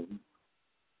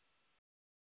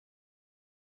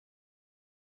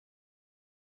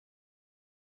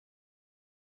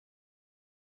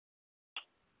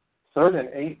 Third and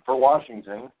 8 for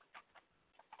Washington.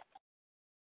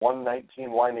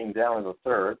 119 winding down in the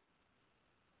third.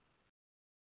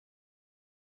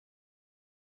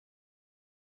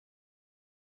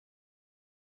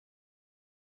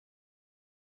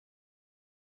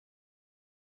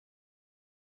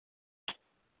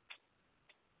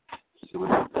 See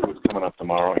what's coming up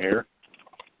tomorrow here.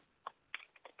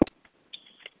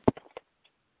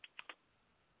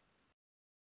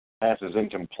 Pass is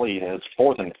incomplete, and it's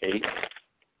 4th and 8,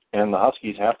 and the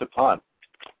Huskies have to punt.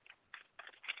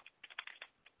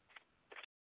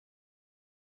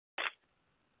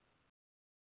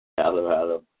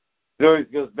 Colorado. It always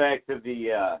goes back to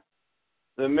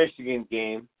the Michigan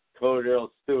game. Cordell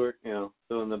Stewart, you know,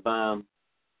 throwing the bomb.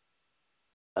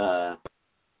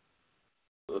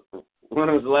 When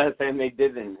was the last time they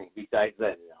did anything besides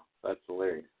that? You know, that's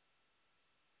hilarious.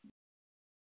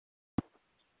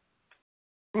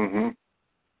 Mm-hmm.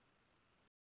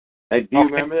 Do you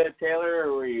remember that, Taylor,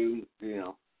 or were you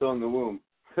know, still in the womb?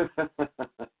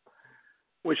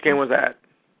 Which game was that?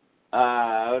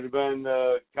 It would have been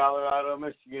the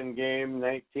Colorado-Michigan game,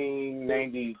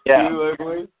 1992, Yeah. I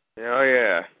believe. Oh,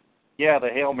 yeah. Yeah, the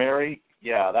Hail Mary.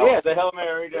 Yeah, that Yeah, was the Hail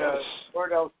Mary to Yes.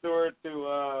 Cordell Stewart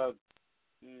to,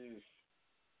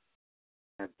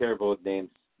 I'm terrible with names,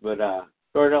 but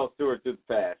Cordell Stewart to the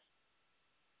pass.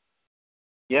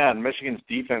 Yeah, and Michigan's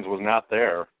defense was not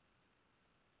there.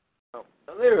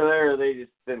 They were there, they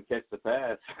just didn't catch the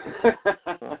pass.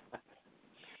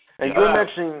 And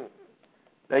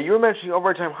you were mentioning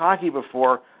overtime hockey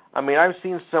before. I mean, I've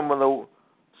seen some of the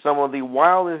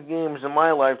wildest games in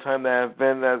my lifetime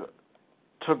that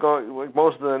took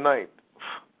most of the night.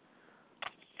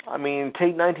 I mean,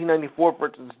 take 1994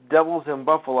 versus Devils in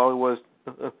Buffalo. It was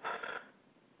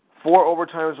 4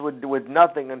 overtimes with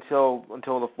nothing until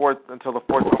the fourth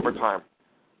overtime.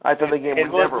 I thought the game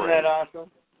would never wasn't that end. awesome?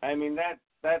 I mean,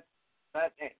 what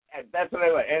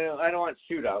I want. And I don't want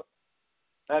shootouts.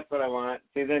 That's what I want.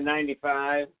 See, then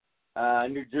 95,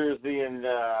 New Jersey and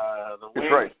the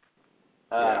Wings.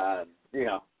 That's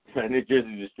right. New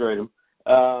Jersey destroyed them.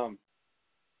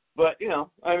 But,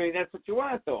 I mean, that's what you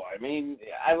want, though. I mean,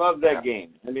 I love that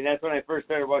game. I mean, that's when I first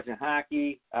started watching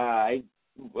hockey. I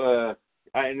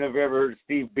never ever heard of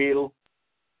Steve Beadle,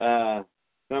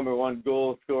 number one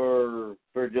goal scorer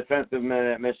for defensive men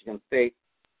at Michigan State.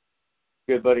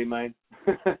 Good buddy of mine.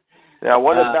 Now,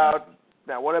 what about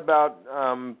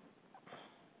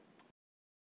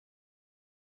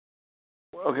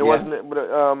wasn't it,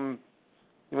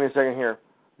 give me a second here.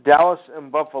 Dallas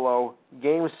and Buffalo,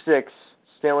 Game 6,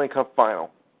 Stanley Cup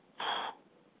Final.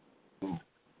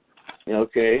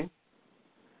 Okay.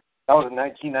 That was in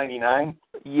 1999?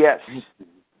 Yes.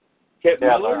 Kip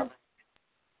Miller?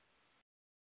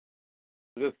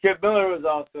 Because Kip Miller was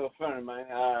also a friend of mine.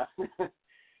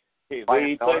 He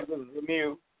played with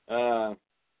Lemieux,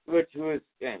 which was,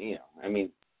 I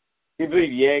mean, you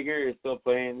believe Yeager is still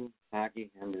playing hockey?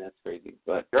 I mean, that's crazy.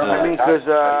 But because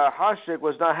Hasek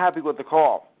was not happy with the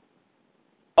call.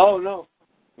 Oh, no,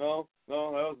 that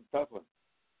was a tough one.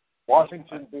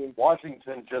 Washington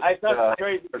just... I thought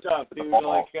crazy stuff, dude.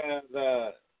 Like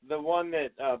the one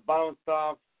that bounced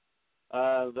off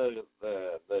the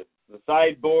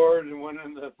sideboard and went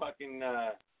in the fucking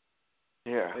the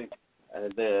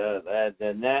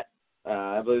net.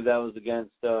 I believe that was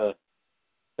against that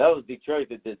was Detroit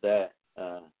that did that.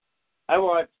 I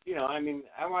watched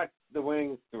the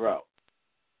Wings throughout,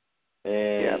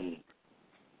 and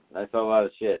I saw a lot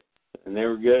of shit, and they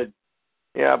were good.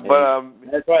 Yeah, but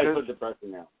that's why I put the pressure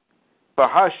now. But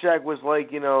Hasek was like,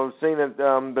 saying that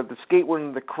that the skate went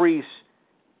in the crease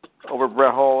over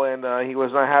Brett Hull, and he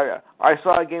was not happy. I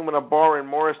saw a game in a bar in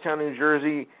Morristown, New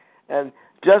Jersey, and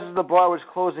just as the bar was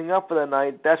closing up for the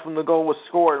night, that's when the goal was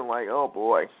scored. I'm like, oh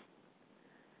boy.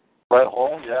 Brett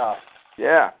Hull, yeah.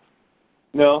 Yeah.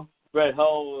 No, Brett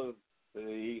Hull was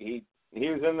he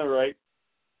was in the right.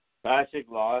 Hasek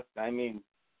lost. I mean,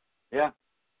 yeah.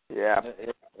 Yeah.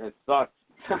 It sucks.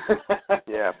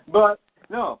 Yeah. But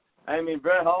no, I mean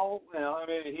Brett Hull.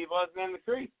 He wasn't in the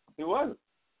crease. He wasn't.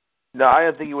 No, I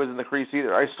didn't think he was in the crease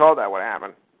either. I saw that what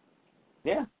happened.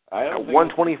 Yeah. At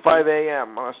 1:25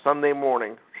 a.m. on a Sunday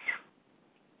morning.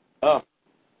 Oh,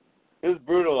 it was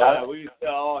brutal. We used to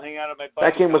all hang out at my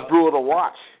buddy's That game was brutal to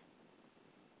watch.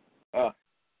 Oh,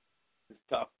 it's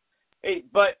tough. Hey,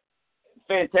 but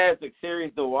fantastic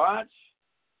series to watch.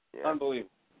 Yeah.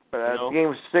 Unbelievable. But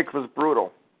Game 6 was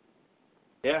brutal.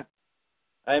 Yeah.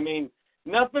 I mean,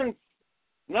 nothing's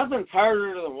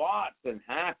harder to watch than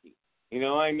hockey.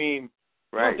 I mean,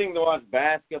 one thing to watch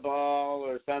basketball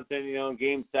or something, in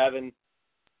Game 7.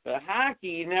 But hockey,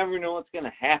 you never know what's going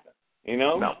to happen,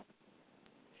 No.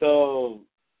 So,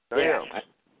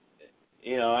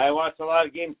 I watched a lot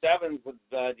of Game 7s with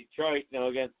Detroit,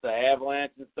 against the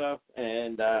Avalanche and stuff.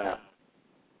 And, that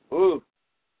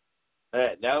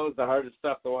was the hardest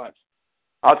stuff to watch.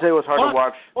 I'll tell you what's hard to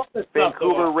watch.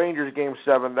 Vancouver Rangers Game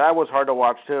 7. That was hard to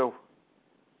watch, too.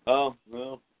 Oh,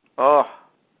 well. Oh.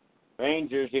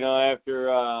 Rangers, after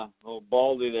old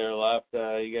Baldy there left,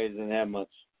 you guys didn't have much.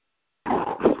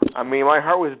 I mean, my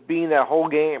heart was beating that whole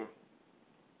game.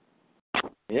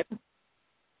 Yeah.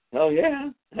 Oh, yeah.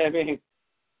 I mean,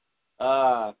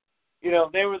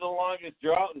 they were the longest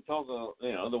drought until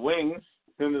the Wings.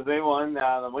 As soon as they won,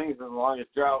 the Wings were the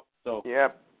longest drought. So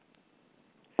yep.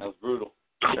 That was brutal.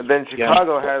 And then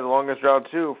Chicago had the longest drought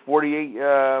too, 48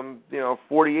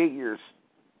 years.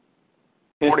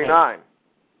 49.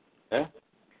 Yeah. Okay.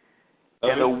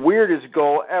 And the weirdest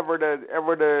goal ever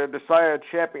to decide a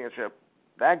championship.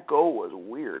 That goal was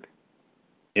weird.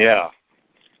 Yeah.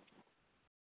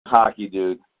 Hockey,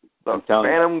 dude. The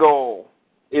phantom goal.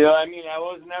 I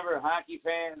was never a hockey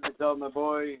fan until my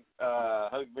boy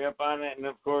hooked me up on it, and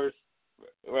of course,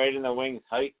 right in the Wings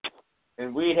height.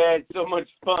 And we had so much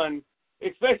fun,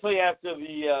 especially after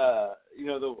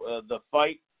the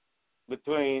fight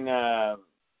between the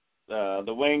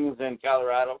Wings and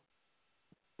Colorado.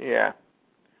 Yeah.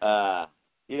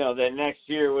 That next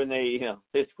year when they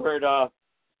squared off,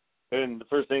 and the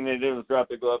first thing they did was drop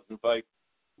their gloves and fight.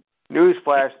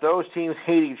 Newsflash: those teams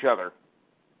hate each other.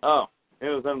 Oh, it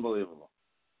was unbelievable.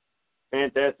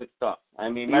 Fantastic stuff. I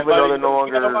mean, even though they're no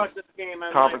longer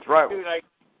conference rivals. Dude,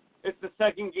 it's the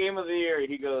second game of the year.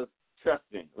 He goes, trust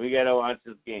me, we got to watch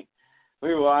this game.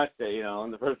 We watched it,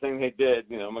 and the first thing they did,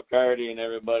 McCarty and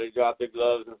everybody dropped their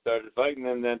gloves and started fighting,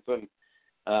 and that's when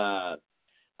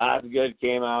Osgood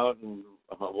came out, and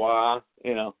that was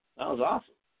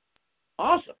awesome.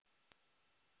 Awesome.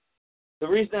 The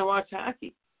reason I watch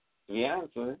hockey, to be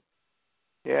honest with you.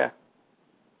 Yeah.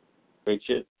 Great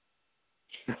shit.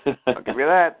 I'll give you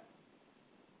that.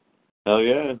 Hell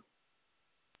yeah.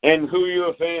 And who are you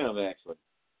a fan of, actually?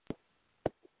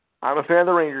 I'm a fan of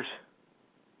the Rangers.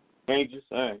 Rangers?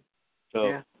 All right.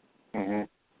 So,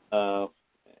 Yeah.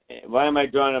 Why am I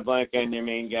drawing a blank on your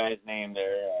main guy's name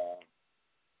there?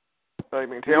 You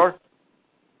mean Taylor?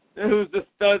 Who's the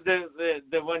stud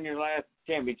that won your last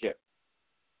championship?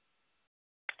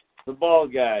 The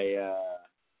bald guy.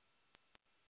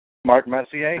 Mark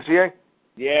Messier? Messier?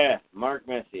 Yeah, Mark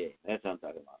Messier. That's what I'm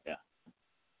talking about, yeah.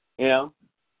 You know,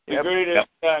 the Yep. greatest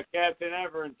captain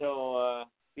ever until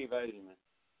Steve Eisenman.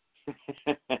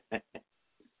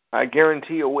 I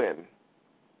guarantee a win.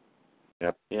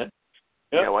 Yep. Yeah.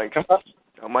 Yeah, like,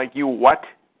 I'm like, you what?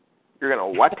 You're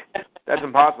going to what? That's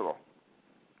impossible.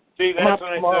 See, that's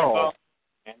when tomorrow. I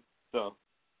started. So,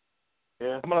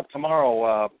 yeah. Coming up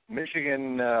tomorrow,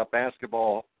 Michigan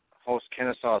basketball hosts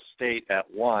Kennesaw State at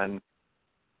 1.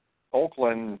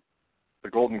 Oakland, the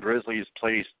Golden Grizzlies,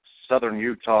 plays Southern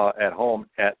Utah at home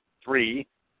at 3.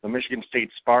 The Michigan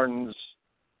State Spartans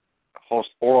host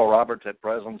Oral Roberts at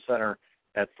Breslin Center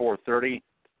at 4:30.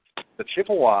 The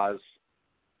Chippewas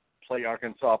play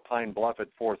Arkansas Pine Bluff at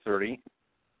 4:30.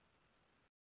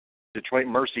 Detroit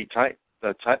Mercy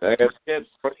the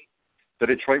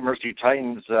Detroit Mercy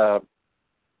Titans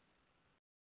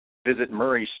visit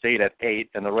Murray State at 8,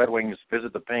 and the Red Wings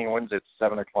visit the Penguins at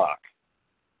 7 o'clock.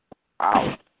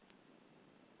 Wow.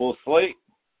 Full slate.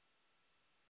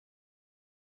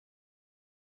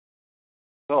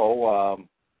 So,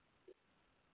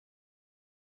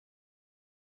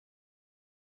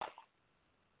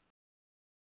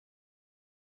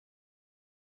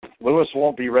 Lewis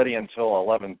won't be ready until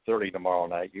 11:30 tomorrow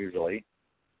night, usually.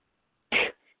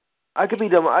 I could be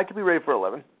done. I could be ready for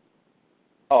 11.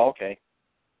 Oh, okay.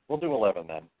 We'll do 11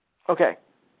 then. Okay.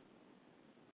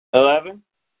 11?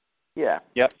 Yeah.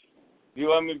 Yep. You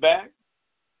want me back?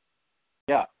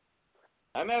 Yeah.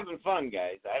 I'm having fun,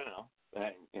 guys. I don't know.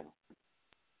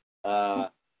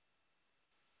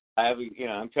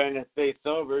 I'm trying to stay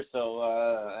sober, so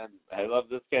I love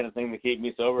this kind of thing to keep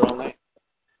me sober all night.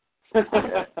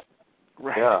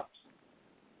 Right. Yeah.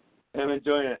 I'm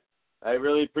enjoying it. I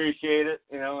really appreciate it.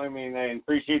 I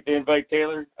appreciate the invite,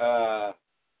 Taylor.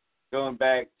 Going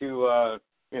back to,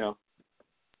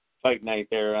 fight night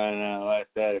there on last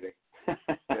Saturday.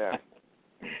 Yeah.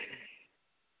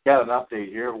 Got an update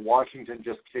here. Washington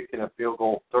just kicked in a field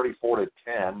goal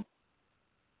 34-10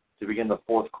 to begin the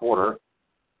fourth quarter,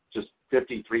 just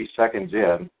 53 seconds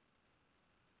in.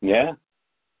 Yeah.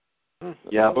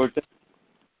 Yeah.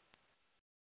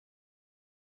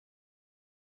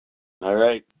 All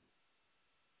right.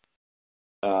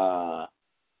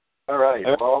 All right.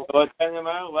 Well, what time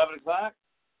tomorrow? 11 o'clock?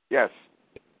 Yes.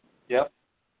 Yep.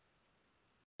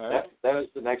 All right. That is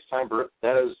the next time.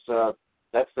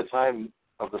 That's the time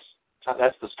of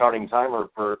that's the starting timer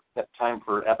for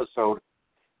episode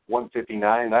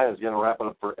 159. That is going to wrap it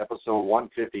up for episode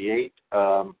 158.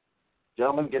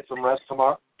 Gentlemen, get some rest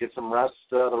tomorrow. Get some rest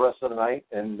the rest of the night,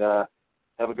 and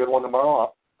have a good one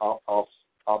tomorrow.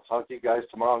 I'll talk to you guys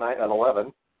tomorrow night at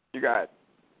 11. You got it.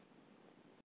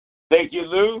 Thank you,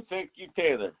 Lou. Thank you,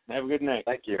 Taylor. Have a good night.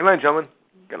 Thank you. Good night, gentlemen.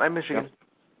 Good night, Michigan.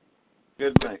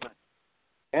 Good night.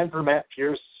 And for Matt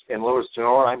Pierce and Louis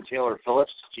Tenor, I'm Taylor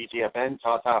Phillips, GTFN.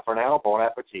 Ta-ta for now. Bon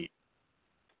appetit.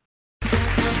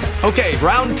 Okay,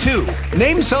 round 2.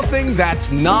 Name something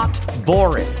that's not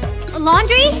boring. A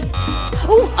laundry?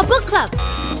 Ooh, a book club.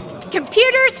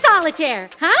 Computer solitaire,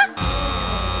 huh?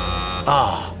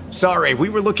 Ah, sorry, we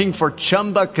were looking for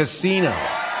Chumba Casino.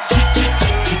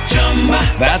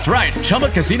 That's right,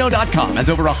 ChumbaCasino.com has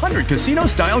over 100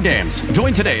 casino-style games.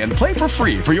 Join today and play for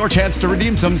free for your chance to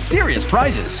redeem some serious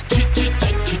prizes.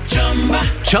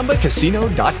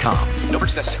 ChumbaCasino.com. No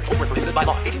purchase necessary. Void where prohibited by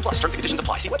law. 18+. Terms and conditions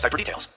apply. See website for details.